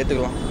இருக்குன்னு கூட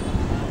ஏற்றுக்கலாம்.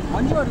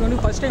 மஞ்சு வாரியர்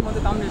வந்து ஃபர்ஸ்ட் டைம்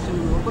வந்து காம்பினேஷன்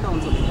ஒர்க் அவுட்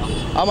ஆகும்னு சொல்லுவீங்களா?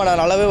 ஆமாம்,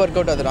 நான் நல்லாவே ஒர்க்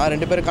அவுட் ஆகுதுண்ணா.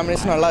 2 பேரும்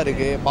காம்பினேஷன் நல்லா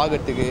இருக்குது,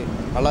 பார்க்கறதுக்கு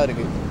நல்லா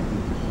இருக்குது.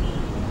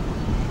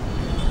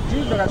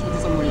 ஜிவி பிரகாஷ் பற்றி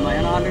சொல்ல முடியுமா?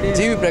 ஏன்னா ஆல்ரெடி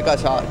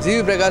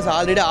ஜிவி பிரகாஷ்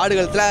ஆல்ரெடி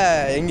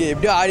ஆடுகளத்தில்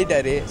எப்படியோ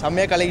ஆடிட்டார்,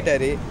 செம்மையாக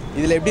கலக்கிட்டார்.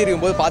 இதில் எப்படி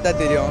இருக்கும்போது பார்த்தா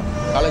தெரியும்,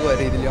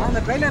 கலக்குவார். இதுலையும்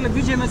அந்த ட்ரெய்லரில்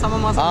பிஜிஎம்ஏ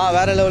சமமாக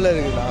வேறு லெவலில்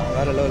இருக்குண்ணா.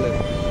 வேறு லெவலில்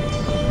இருக்குது.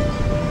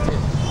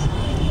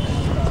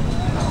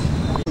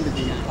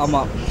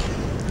 ஆமாம்,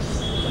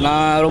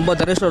 நான் ரொம்ப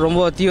தனுஷ்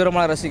ரொம்ப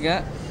தீவிரமாக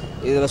ரசிக்கேன்.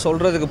 இதில்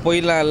சொல்கிறதுக்கு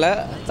போயிடலாம் இல்லை.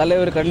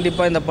 தலைவர்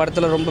கண்டிப்பாக இந்த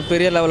படத்தில் ரொம்ப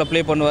பெரிய லெவலில் ப்ளே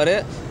பண்ணுவார்.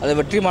 அது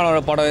வெற்றிமாறனோட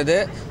படம். இது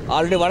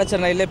ஆல்ரெடி வட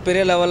சென்னையிலே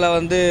பெரிய லெவலில்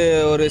வந்து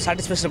ஒரு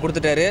சாட்டிஸ்ஃபேக்ஷன்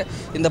கொடுத்துட்டாரு.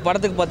 இந்த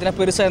படத்துக்கு பார்த்தீங்கன்னா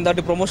பெருசாக இந்த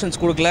வாட்டி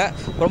ப்ரொமோஷன்ஸ் கொடுக்கல.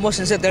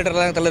 ப்ரொமோஷன்ஸே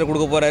தேட்டரில் தான் தலைவர்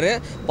கொடுக்க போகிறாரு.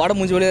 படம்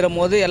முடிஞ்சு வெளியேறும்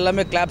போது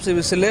எல்லாமே கிளாப்ஸு,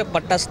 விசிலு,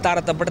 பட்டாசு,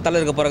 தாரத்தப்பட்டு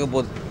தலைவருக்கு பிறக்க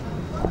போகுது.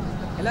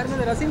 எல்லாருமே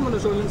இந்த ரசிகர் மன்ற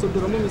ஷோன்னு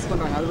சொல்லிட்டு ரொம்ப மிஸ்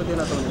பண்ணுறாங்க. அதை பற்றி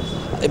என்ன சொல்லுங்கள்?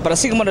 இப்போ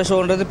ரசிகர் மன்ற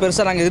ஷோன்றது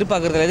பெருசாக நாங்கள்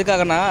எதிர்பார்க்குறது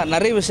எதுக்காகனா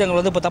நிறைய விஷயங்கள்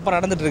வந்து இப்போ தப்பாக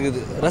நடந்துட்டு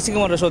இருக்குது.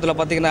 ரசிகர் மன்ற ஷோத்தில்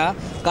பார்த்தீங்கன்னா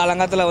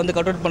காலங்காலத்தில் வந்து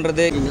கட் அவுட்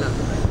பண்ணுறது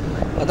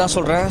அதான்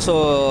சொல்கிறேன். ஸோ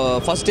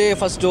ஃபஸ்ட்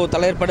ஷோ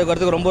தலைவர் படத்துக்கு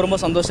வரதுக்கு ரொம்ப ரொம்ப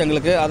சந்தோஷம்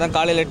எங்களுக்கு. அதான்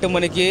காலையில் 8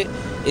 மணிக்கு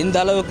இந்த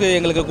அளவுக்கு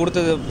எங்களுக்கு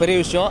கொடுத்தது பெரிய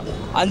விஷயம்.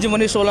 5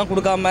 மணி ஷோலாம்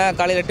கொடுக்காம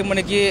காலையில் 8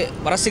 மணிக்கு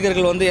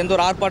ரசிகர்கள் வந்து எந்த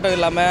ஒரு ஆர்ப்பாட்டம்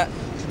இல்லாமல்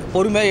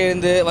பொறுமையாக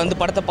எழுந்து வந்து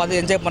படத்தை பார்த்து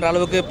என்ஜாய் பண்ணுற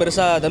அளவுக்கு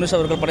பெருசாக தனுஷ்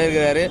அவர்கள்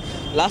பண்ணியிருக்கிறாரு.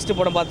 லாஸ்ட்டு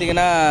படம்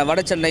பார்த்தீங்கன்னா வட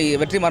சென்னை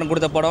வெற்றிமாறன்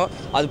கொடுத்த படம்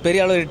அது பெரிய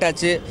அளவு ஹிட்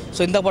ஆச்சு.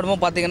 ஸோ இந்த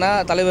படமும் பார்த்தீங்கன்னா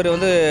தலைவர்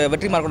வந்து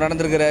வெற்றிமாறன்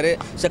நடந்திருக்கிறாரு.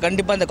 ஸோ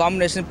கண்டிப்பாக இந்த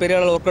காம்பினேஷன் பெரிய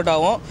அளவு ஒர்க் அவுட்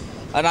ஆகும்.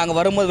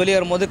 நாங்கள் வெளியே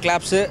வரும்போது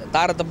கிளாப்ஸு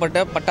தாரத்தப்பட்ட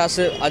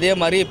பட்டாசு அதே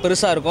மாதிரி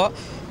பெருசாக இருக்கும்.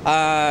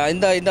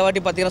 இந்த வாட்டி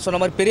பார்த்தீங்கன்னா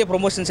சொன்ன மாதிரி பெரிய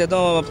ப்ரொமோஷன்ஸ்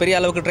எதுவும் பெரிய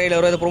அளவுக்கு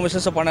ட்ரெயிலர் எதுவும்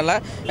ப்ரொமோஷன்ஸும் பண்ணலை.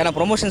 ஏன்னா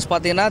ப்ரொமோஷன்ஸ்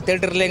பார்த்தீங்கன்னா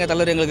தேட்டர்லேயே எங்கள்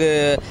தலைவர் எங்களுக்கு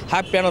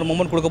ஹாப்பியான ஒரு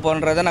மூமெண்ட் கொடுக்க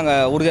போகிறன்றதை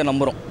நாங்கள் உறுதியாக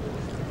நம்புகிறோம்.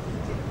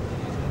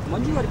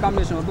 Manju Warrier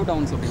combination work out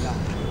ஆகும்னு சொல்கிறீங்களா?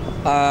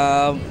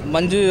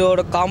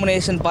 மஞ்சுவோட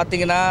காம்பினேஷன்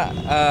பார்த்தீங்கன்னா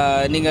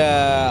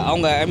நீங்கள்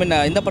அவங்க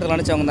இந்த படத்தில்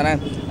நடித்தவங்க தானே,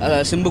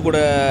 சிம்பு கூட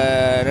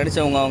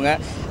நடித்தவங்க அவங்க.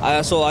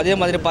 ஸோ அதே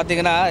மாதிரி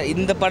பார்த்தீங்கன்னா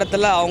இந்த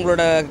படத்தில்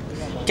அவங்களோட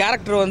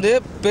கேரக்டர் வந்து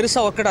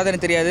பெருசாக ஒர்க் அவுட்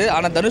ஆகுதுன்னு தெரியாது.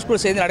 ஆனால் தனுஷ் கூட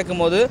சேர்ந்து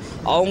நடக்கும்போது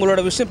அவங்களோட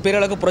விஷயம் பெரிய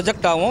அளவுக்கு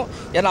ப்ரொஜெக்ட் ஆகும்.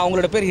 ஏன்னா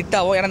அவங்களோட பேர் ஹிட்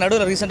ஆகும். ஏன்னா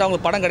நடுவில் ரீசெண்டாக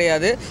அவங்களுக்கு படம்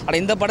கிடையாது.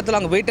 ஆனால் இந்த படத்தில்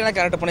அவங்க வெயிட்டான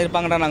கேரக்டர்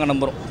பண்ணியிருப்பாங்கன்னு நாங்கள்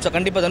நம்புகிறோம். ஸோ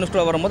கண்டிப்பாக தனுஷ்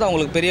கூட வரும்போது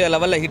அவங்களுக்கு பெரிய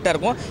லெவலில் ஹிட்டாக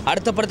இருக்கும்.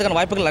 அடுத்த படத்துக்கான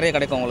வாய்ப்புகள் நிறைய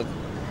கிடைக்கும் அவங்களுக்கு.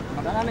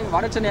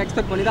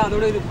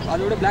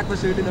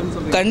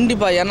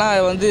 கண்டிப்பாக. ஏன்னா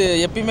வந்து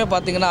எப்பயுமே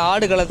பார்த்தீங்கன்னா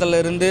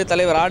ஆடுகளத்துலேருந்து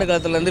தலைவர்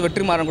ஆடுகளத்துலேருந்து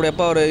வெற்றிமாறன் கூட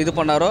எப்போ அவர் இது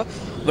பண்ணாரோ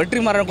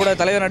வெற்றிமாறன் கூட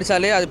தலைவர்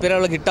நடித்தாலே அது பெரிய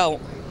அளவுக்கு ஹிட்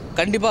ஆகும்.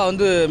 கண்டிப்பாக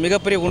வந்து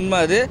மிகப்பெரிய உண்மை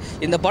அது.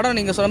 இந்த படம்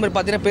நீங்கள் சொன்ன மாதிரி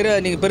பார்த்தீங்கன்னா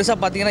நீங்கள் பெருசாக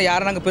பார்த்தீங்கன்னா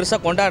யாரும் நாங்கள் பெருசாக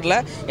கொண்டாடல.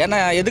 ஏன்னா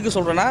எதுக்கு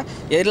சொல்கிறேன்னா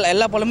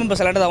எல்லா படமும் இப்போ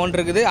சைலண்டாக தான்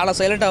இருக்குது. ஆனால்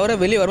சைலண்டாக வர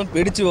வெளியே வரும்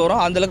வெடிச்சு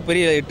வரும். அந்தளவுக்கு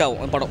பெரிய ஹிட்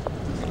ஆகும் படம்.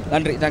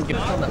 நன்றி, தேங்க்யூ.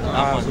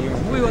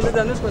 மூவி வந்து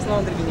தனுஷ் பர்சனாக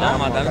வந்திருக்கீங்களா?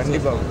 ஆமாம்,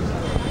 கண்டிப்பாக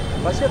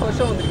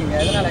வருஷம் வந்திருக்கீங்க.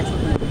 எதனால்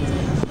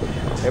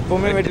எக்ஸ்பெக்ட்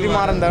எப்பவுமே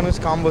வெற்றிமாறன் தனுஷ்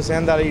காம்போ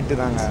சேர்ந்தாலே ஹிட்டு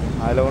தாங்க.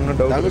 அதில் ஒன்றும்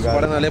டவுட் தனுஷ்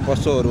படம்னாலே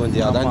ஃபர்ஸ்ட் வருவோம்.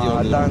 அதான்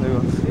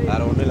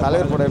வேறு ஒன்றும்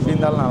தலைவர் படம் எப்படி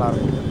இருந்தாலும்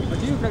நல்லாயிருக்கும்.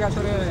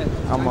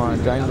 ஆமாம்,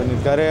 ஜாயின்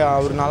பண்ணியிருக்காரு.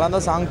 அவர் நல்லா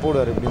தான் சாங்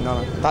போடுவார். எப்படி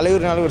இருந்தாலும்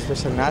தலைவர்னால ஒரு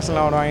ஸ்பெஷல்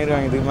நேஷனல் அவார்டு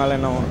வாங்கிடுவாங்க. இதுக்கு மேலே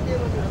என்ன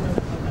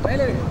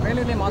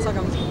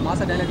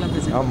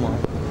ஆமாம்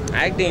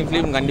ஆக்டிங்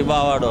ஃபிலிம் கண்டிப்பாக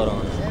அவார்டு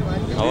வரும்.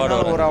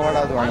 ஒரு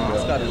அவார்டாவது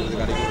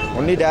வாங்கிடுவாங்க.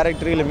 ஒன்லி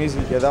டேரக்டர் இல்லை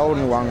மியூசிக் ஏதாவது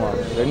ஒன்று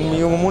வாங்குவாங்க.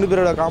 இவங்க 3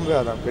 பேரோட காம்போ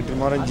அதான்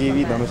வெற்றிமாறன்,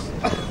 ஜிவி, தனுஷ்.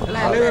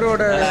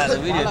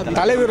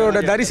 தலைவரோட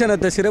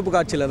தரிசனத்தை சிறப்பு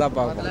காட்சியில் தான்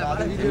பார்ப்போம்.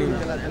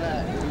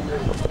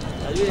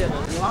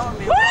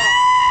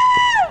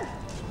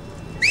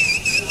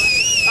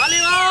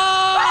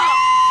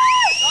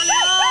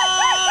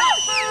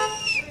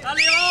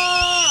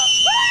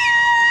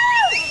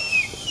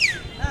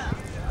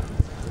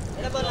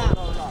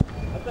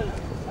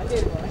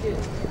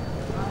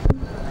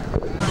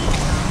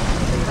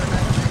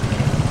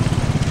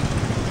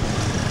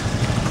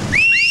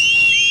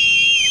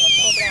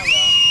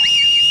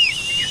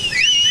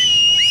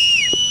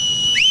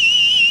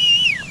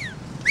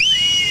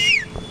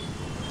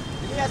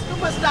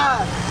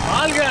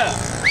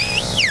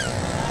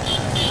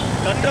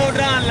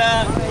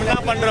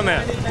 பண்றோமே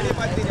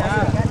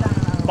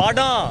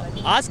படம்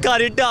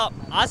ஆஸ்கார்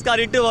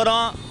ஹிட்டு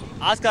வரும்.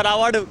 ஆஸ்கார்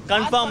அவார்டு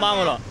கன்ஃபார்ம்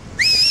வாங்குறோம்.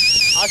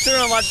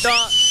 அசுரன்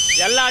மட்டும்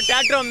எல்லா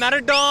தியேட்டரும்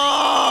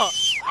மிரட்டும்.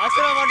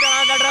 அசுரன் மட்டும்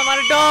எல்லா தியேட்டரும்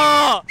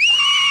மிரட்டும்.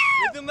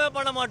 எதுவுமே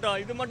பண்ண மாட்டோம்.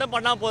 இது மட்டும்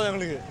பண்ணா போதும்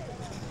எங்களுக்கு.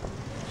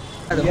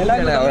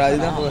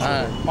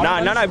 நான்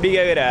என்னன்னா இப்படி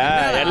கேட்குறேன்.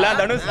 எல்லாம்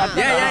தனுஷ்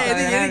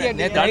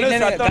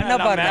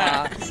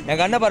என்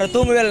கண்ணை பாரு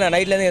தூங்கவே இல்லை.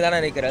 நைட்லேருந்து தானே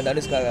நிற்கிறேன்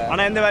தனுஷ்காக.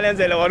 ஆனால் எந்த வேலையும்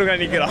செய்யல. வருங்க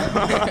நிற்கிறோம்.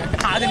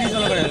 அது நீ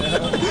சொல்லக்கூடாது.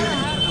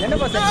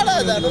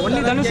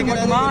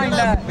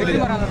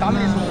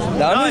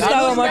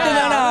 தனுஷ்காக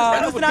மட்டும்தானா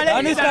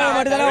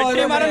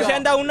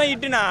சேர்ந்தா இன்னும்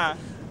இட்டுனா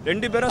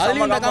 2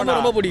 பேரும்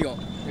ரொம்ப பிடிக்கும்.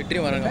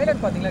 வெற்றிமாறன்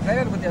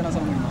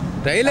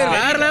ட்ரைலர்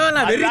வேற லெவல்.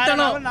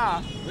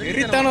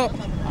 வெறித்தனம்.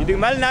 இதுக்கு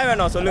மேல என்ன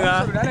வேணும் சொல்லுங்க.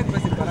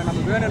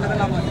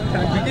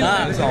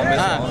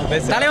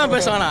 தலைவன்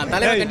பேசுவானா?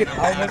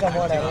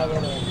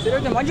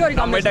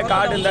 நம்மகிட்ட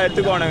கார்டு இருந்தா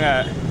எடுத்துக்கோணுங்க.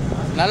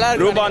 நல்லா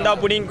ரூபா இருந்தா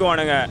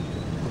பிடிக்குவானுங்க.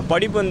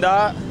 படிப்பு இருந்தா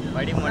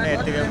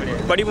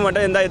படிப்பு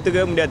மட்டும் இருந்தா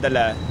எடுத்துக்கவே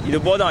முடியாதுல்ல. இது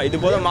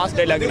போதும் மாஸ்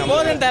டைலாக்.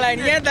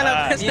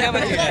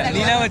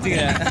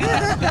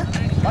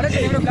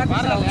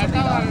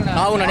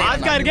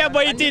 ஆஸ்காருக்கே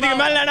போயிடுச்சு. இதுக்கு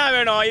மேல என்ன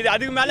வேணும்? இது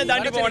அதுக்கு மேல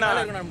தாண்டி போனா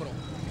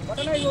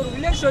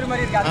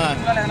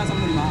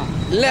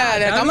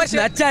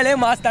நச்சாலே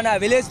மாஸ் தானே.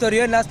 வில்லேஜ்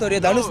ஸ்டோரியோ என்ன ஸ்டோரியோ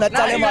தனுஷ்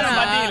நச்சாலே மாஸ்.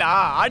 பாத்தீங்களா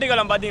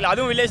ஆடுகளம் பாத்தீங்களா?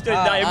 அதுவும் வில்லேஜ் ஸ்டோரி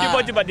தான். எப்படி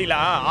போச்சு பாத்தீங்களா?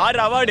 6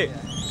 அவார்டு.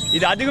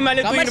 இது அதுக்கு மேல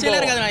கமர்ஷியலா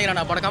இருக்காது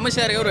நினைக்கிறேன். படம்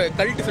கமர்ஷியலா இருக்க ஒரு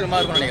கல்ட் ஃபிலிமா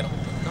இருக்கும் நினைக்கிறேன்.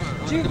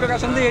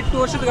 பிரகாஷ் வந்து 8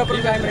 வருஷத்துக்கு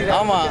அப்புறம் ஜாயின் பண்ணிருக்காரு.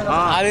 ஆமா,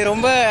 அது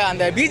ரொம்ப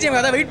அந்த பிஜிஎம்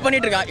தான் வெயிட்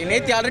பண்ணிட்டு இருக்கான்.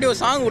 நேத்து ஆல்ரெடி ஒரு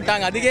சாங்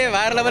விட்டாங்க. அதுக்கே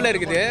வேற லெவல்ல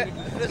இருக்குது.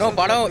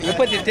 படம்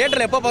எப்போ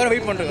தியேட்டர்ல எப்போ பாக்குற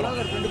வெயிட் பண்ணிருக்கோம்.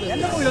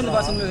 எந்த மூவில வந்து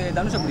பாசம்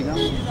தனுஷ பிடிக்கும்?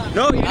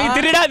 நோ நீ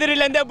திருடா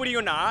இருந்தே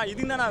பிடிக்கும்னா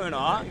இதுக்கு தானா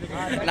வேணும்.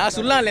 நான்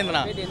சொல்லலாம்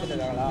இல்லையா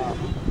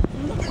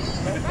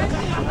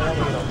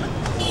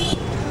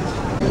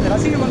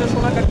ரசிகர் மன்ற ஷோ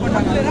சாங்லாம் கட்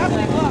பண்ணிட்டாங்க.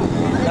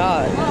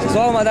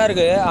 சோகமாக தான்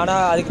இருக்குது.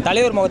 ஆனால் அதுக்கு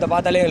தலைவர் முகத்தை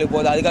பார்த்தாலே எங்களுக்கு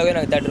போதும். அதுக்காகவே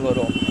நாங்கள் தேட்டருக்கு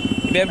வருவோம்.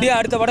 இப்போ எப்படியும்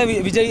அடுத்த படம்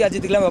விஜய்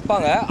அஜித்துக்குலாம்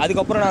வைப்பாங்க.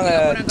 அதுக்கப்புறம்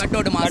நாங்கள் கட்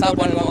அவுட் மாசா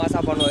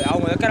பண்ணுவோம்.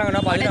 அவங்க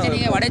வைக்கிறாங்கன்னா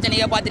வட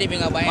சென்னையாக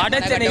பார்த்துருப்பீங்க. வட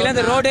சென்னையில்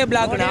இந்த ரோடே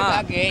பிளாக்னா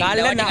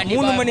காலையில்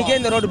 3 மணிக்கே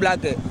இந்த ரோடு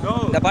பிளாக்கு.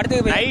 இந்த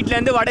படத்துக்கு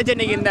நைட்லேருந்து வட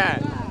சென்னைக்கு இருந்தேன்.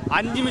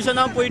 5 நிமிஷம்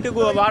தான் போயிட்டு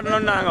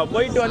வாடணும்னு நாங்கள்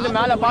போயிட்டு வந்து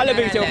மேலே பால்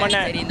அபிஷேகம்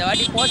பண்ணேன். இந்த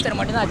வாட்டி போஸ்டர்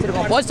மட்டும் தான்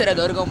வச்சிருக்கோம். போஸ்டர்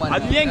அது வரைக்கும்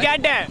அதுலேயும்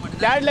கேட்டேன்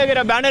தேட்டரில்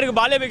இருக்கிற பேனருக்கு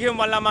பால்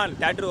அபிஷேகம் பண்ணலாமா?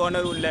 தேட்டர்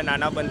ஓனர் இல்லை, நான்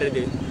என்ன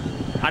பண்ணுறது?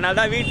 அதனால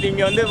தான் வீட்டில்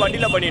இங்கே வந்து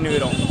வண்டியில் பண்ணின்னு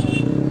இருக்கிறோம்.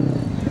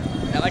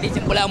 இந்த வாட்டி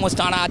சிம்பிளாக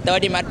முடிச்சிட்டானா அடுத்த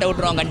வாட்டி மிரட்ட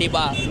விட்டுருவோம்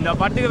கண்டிப்பாக. இந்த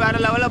படத்துக்கு வேறு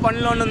லெவலில்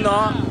பண்ணலான்னு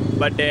இருந்தோம்.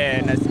 பட்டு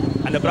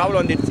அந்த ப்ராப்ளம்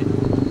வந்துடுச்சு.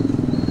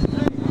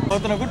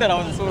 ஒருத்தனை கூட்டார்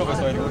அவன்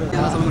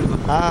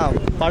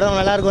படம்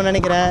நல்லா இருக்கும்னு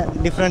நினைக்கிறேன்.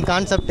 Different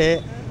concept.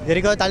 இது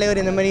வரைக்கும்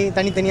தலைவர் இந்த மாதிரி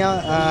தனித்தனியாக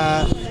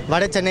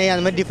வட சென்னை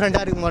அந்த மாதிரி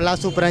டிஃப்ரெண்ட்டாக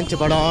இருக்கும்போதெல்லாம் சூப்பராக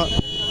இருந்துச்சு படம்.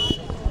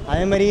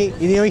 அதேமாதிரி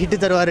இதையும் ஹிட்டு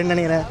தருவாருன்னு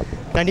நினைக்கிறேன்.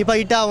 கண்டிப்பாக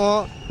ஹிட்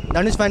ஆகும்.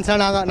 தனுஷ்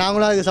ஃபேன்ஸ்லாம்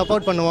நாங்களும் அதுக்கு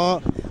சப்போர்ட் பண்ணுவோம்.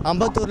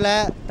 அம்பத்தூரில்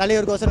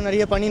தலைவருக்கோசரம்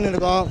நிறைய பண்ணின்னு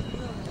இருக்கோம்.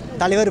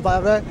 தலைவர்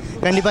பார்க்க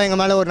கண்டிப்பாக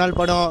எங்கள் மேலே ஒரு நாள்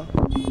படம்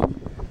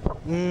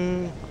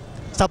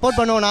சப்போர்ட்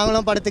பண்ணுவோம்.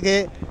 நாங்களும் படத்துக்கு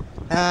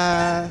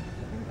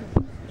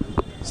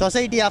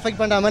சொசைட்டி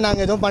அஃபெக்ட் பண்ணுற மாதிரி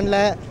நாங்கள் எதுவும் பண்ணல.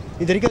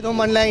 இது வரைக்கும்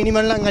எதுவும் பண்ணல.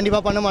 இனிமேல் நாங்கள்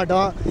கண்டிப்பாக பண்ண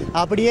மாட்டோம்.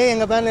 அப்படியே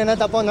எங்கள் பேரில் என்ன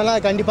தப்பாக இருந்தாலும்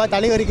அது கண்டிப்பாக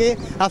தலைவருக்கு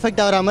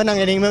அஃபெக்ட் ஆகிற மாதிரி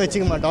நாங்கள் எங்கேயுமே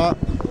வச்சுக்க மாட்டோம்.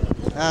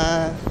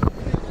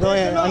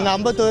 அங்கே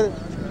அம்பத்தூர்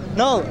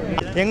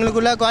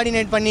எங்களுக்குள்ளே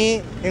கோஆர்டினேட் பண்ணி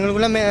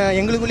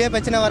எங்களுக்குள்ளேயே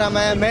பிரச்சனை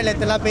வராமல்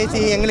மேலெத்தெல்லாம் பேசி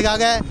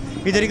எங்களுக்காக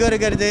இது வரைக்கும்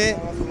இருக்கிறது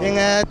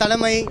எங்கள்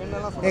தலைமை,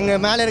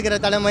 எங்கள் மேலே இருக்கிற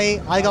தலைமை.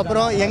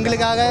 அதுக்கப்புறம்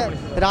எங்களுக்காக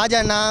ராஜா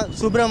அண்ணா,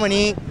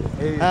 சுப்பிரமணி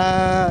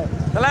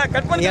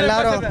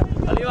எல்லாரும்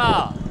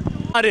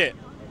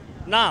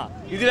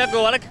இது வைக்க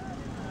வழக்கு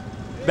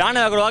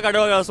பேனர் வைக்கிறவா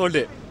கட்டுவா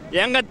சொல்லிட்டு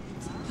எங்கள்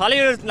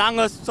தலைவர்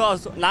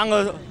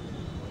நாங்கள்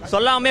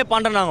சொல்லாமே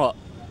பண்ணுறோம்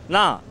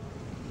நாங்கள்ண்ணா.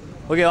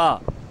 ஓகேவா?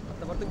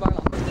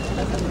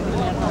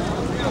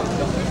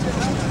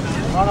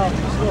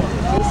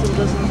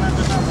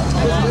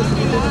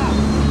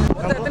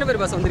 எத்தனை பேர்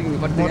பாஸ் வந்திருக்கீங்க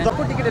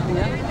படத்துக்கு? டிக்கெட்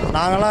எடுத்தீங்க?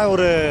 நாங்களாம்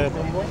ஒரு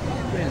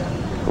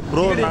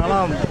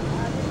நாங்களாம்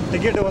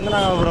டிக்கெட்டு வந்து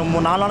நாங்கள் ஒரு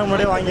 4 நாளுக்கு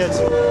முன்னாடியே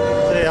வாங்கியாச்சு.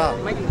 சரியா?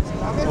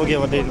 ஓகே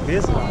பட்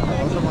பேசலாம்.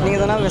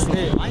 நீங்கள் தானே பேசுங்க.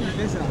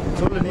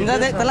 சொல்லு நீ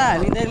தல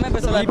நீ தைரியமா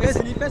பேசலாம்.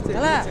 நீ பேசு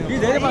தல. நீ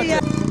தைரியமா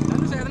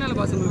தனுஷ் எதனால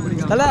பாஸ் உங்களுக்கு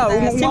பிடிக்கும்? தல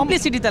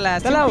சிம்பிளிசிட்டி தல.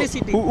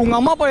 சிம்பிளிசிட்டி. உங்க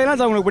அம்மா அப்பா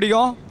என்ன உங்களுக்கு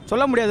பிடிக்கும்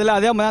சொல்ல முடியாதுல்ல.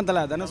 அதே மாதிரி தான் தல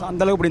தனுஷ்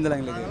அந்த அளவுக்கு பிடிக்கும் தல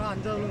எங்களுக்கு.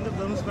 5வது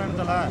தனுஷ் ஃபேன்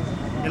தல.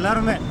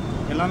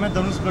 எல்லாமே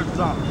தனுஷ் பிளட்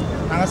தான்.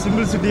 நாங்கள்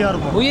சிம்பிளிசிட்டியாக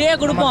இருப்போம். உயிரே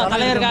கொடுப்போம்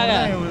தலைவருக்காக.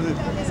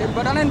 சரி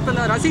பட் ஆனால் இப்போ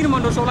இந்த ரசிகர்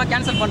மன்ற ஷோலாம்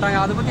கேன்சல் பண்ணுறாங்க.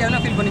 அதை பற்றி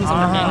எதனா ஃபீல் பண்ணி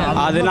சொல்லுங்க.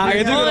 அது நாங்கள்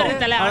எதுவும்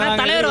ஆனால்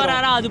தலைவர்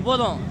வராரா அது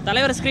போதும்.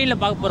 தலைவர்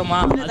ஸ்க்ரீனில் பார்க்க போகிறோமா?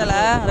 தலை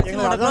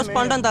ரசிகர் மன்ற க்ளோஸ்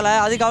பண்ணிட்டோம் தலை.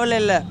 அது கவலை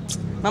இல்லை.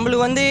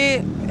 நம்மளுக்கு வந்து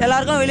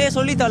எல்லாருக்கும் வெளியே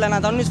சொல்லி தரல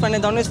நான் தனுஷ்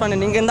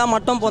ஃபேன் நீங்கள் இருந்தால்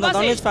மட்டும் போதும்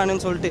தனுஷ்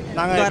ஃபேனுன்னு சொல்லிட்டு.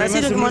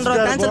 ரசிகர்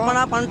மன்றம் கேன்சல்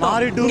பண்ணிட்டோம்.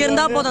 இங்கே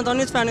இருந்தால் போதும்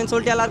தனுஷ் ஃபேனுன்னு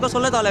சொல்லிட்டு எல்லாருக்கும்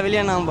சொல்ல தரல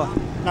வெளியே. நாம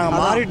நாங்கள்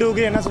மாறி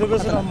 2க்கு என்ன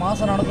செலிப்ரேஷன்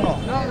மாதம் நடக்கணும்.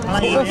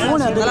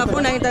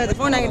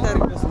 ஃபோன் வாங்கிட்டாரு.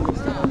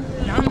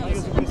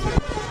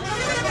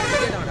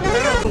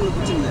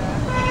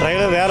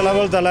 ட்ரைலர் வேறு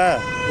லெவல் தலை.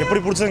 எப்படி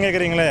பிடிச்சதுன்னு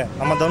கேட்குறீங்களே.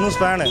 நம்ம தனுஷ்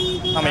ஃபேனு.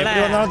 நம்ம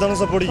எப்படி வந்தாலும்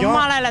தனுஷை பிடிக்கும்.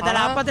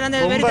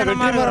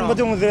 வெற்றிமாறன்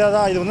பற்றி உங்களுக்கு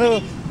தெரியாதா? இது வந்து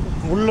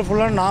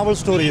ஃபுல்லாக நாவல்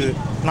ஸ்டோரி. இது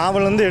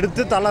நாவல் வந்து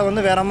எடுத்து தலை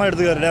வந்து வேற மாதிரி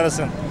எடுத்துக்காரு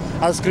டேரக்ஷன்.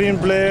 அது ஸ்க்ரீன்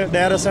பிளே,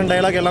 டேரக்ஷன்,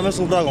 டைலாக் எல்லாமே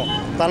சூப்பராகும்.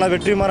 தலை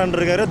வெற்றிமாறன்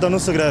இருக்காரு,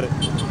 தனுஷ் இருக்கிறாரு.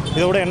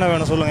 இதை விட என்ன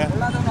வேணும் சொல்லுங்கள்?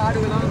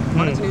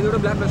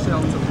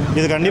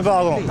 இது கண்டிப்பாக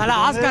ஆகும்.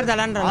 ஆஸ்கார்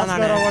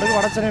அவார்டுக்கு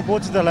வட சென்னை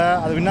போச்சு தலை.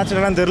 அது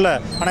வின்னாச்சுலாம் தெரில.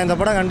 ஆனால் இந்த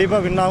படம்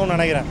கண்டிப்பாக வின் ஆகும்னு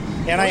நினைக்கிறேன்.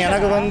 ஏன்னா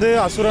எனக்கு வந்து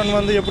அசுரன்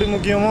வந்து எப்படி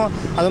முக்கியமோ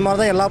அது மாதிரி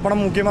தான் எல்லா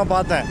படமும் முக்கியமாக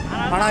பார்த்தேன்.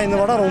 ஆனால் இந்த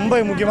படம் ரொம்ப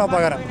முக்கியமாக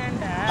பார்க்குறேன்.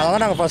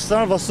 அதான் நாங்கள் ஃபஸ்ட்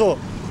ஷோ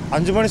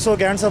 5 மணி ஷோ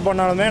கேன்சல்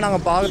பண்ணாலுமே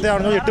நாங்கள் பார்க்கத்தே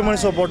ஆரம்பிச்சோம். 8 மணி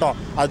ஷோ போட்டோம்.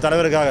 அது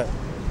தலைவருக்காக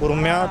ஒரு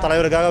உண்மையாக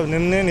தலைவருக்காக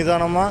நின்று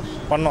நிதானமாக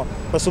பண்ணோம்.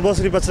 இப்போ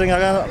சுபஸ்ரீ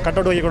பிரச்சனைக்காக கட்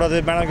அவுட் வைக்கக்கூடாது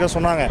பேனருக்காக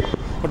சொன்னாங்க.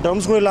 இப்போ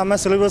ட்ரம்ஸ் கூட இல்லாமல்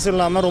சிலபஸ்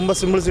இல்லாமல் ரொம்ப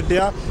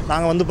சிம்பிளிசிட்டியாக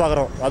நாங்கள் வந்து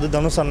பார்க்குறோம். அது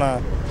தனுஷ் அண்ணன்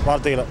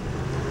வார்த்தைகளை.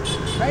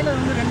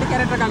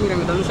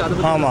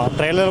 ஆமாம்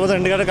ட்ரெய்லர் பார்த்து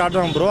 2 கேரக்டர்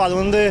காட்டுறாங்க ப்ரோ.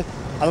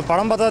 அது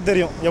படம் பார்த்தா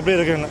தெரியும் எப்படி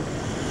இருக்குன்னு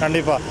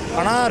கண்டிப்பாக.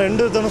 ஆனால்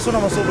 2 தனுஷும்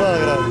நம்ம சூப்பராக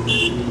இருக்கிறாரு.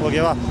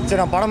 ஓகேவா? சரி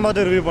நான் படம்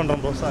பார்த்து ரிவ்யூ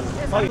பண்ணுறோம் ப்ரோ. சார்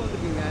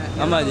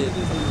ஆமாம் ஜி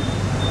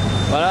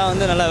படம்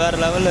வந்து நல்லா வேறு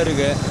லெவலில்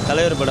இருக்குது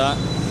தலைவர் படம்.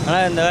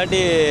 ஆனால் இந்த வாட்டி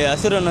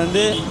அசுரன்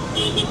வந்து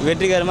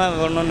வெற்றிகரமாக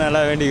பண்ணணுன்னு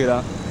நல்லா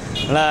வேண்டிக்கிறோம்.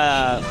 நல்லா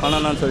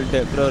பண்ணணும்னு சொல்லிட்டு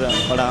ப்ரோக்ராம்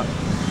படம்.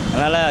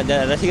 அதனால்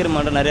ரசிகர்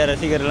மன்றம்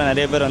ரசிகர்லாம்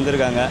நிறைய பேர்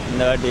வந்திருக்காங்க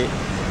இந்த வாட்டி.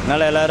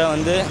 அதனால் எல்லோரும்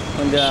வந்து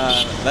கொஞ்சம்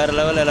வேறு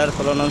லெவலில் எல்லோரும்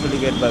சொல்லணும்னு சொல்லி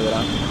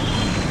கேட்பாக்குறோம்.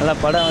 நல்லா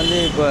படம் வந்து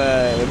இப்போ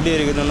எப்படி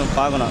இருக்குதுன்னு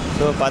பார்க்கணும்.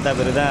 ஷோ பார்த்தா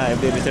பிறகு தான்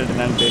எப்படி ரிசல்ட்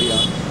என்னன்னு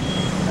தெரியும்.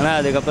 ஆனால்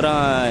அதுக்கப்புறம்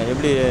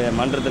எப்படி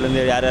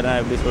மன்றத்துலேருந்து யாரெல்லாம்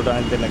எப்படி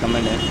சொல்கிறாங்கன்னு தெரியல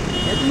கமெண்ட்.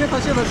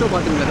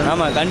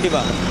 ஆமாம்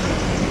கண்டிப்பாக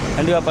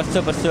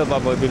ஃபஸ்ட்டு ஷோ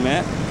பார்ப்போம். எப்பயுமே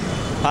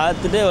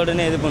பார்த்துட்டு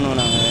உடனே இது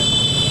பண்ணுவோம் நாங்கள்.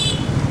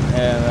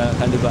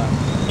 கண்டிப்பாக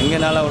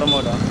எங்கேனாலும் விட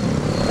மாட்டோம்.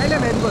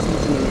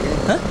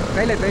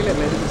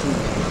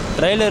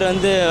 ட்ரெய்லர்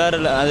வந்து வேறு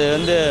அது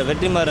வந்து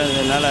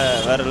வெற்றிமாறனால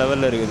வேறு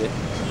லெவலில் இருக்குது.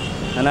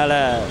 அதனால்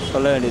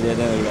சொல்ல வேண்டியது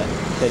எதுவும் இல்லை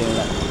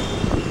சரிங்களா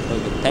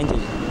ஓகே தேங்க்யூ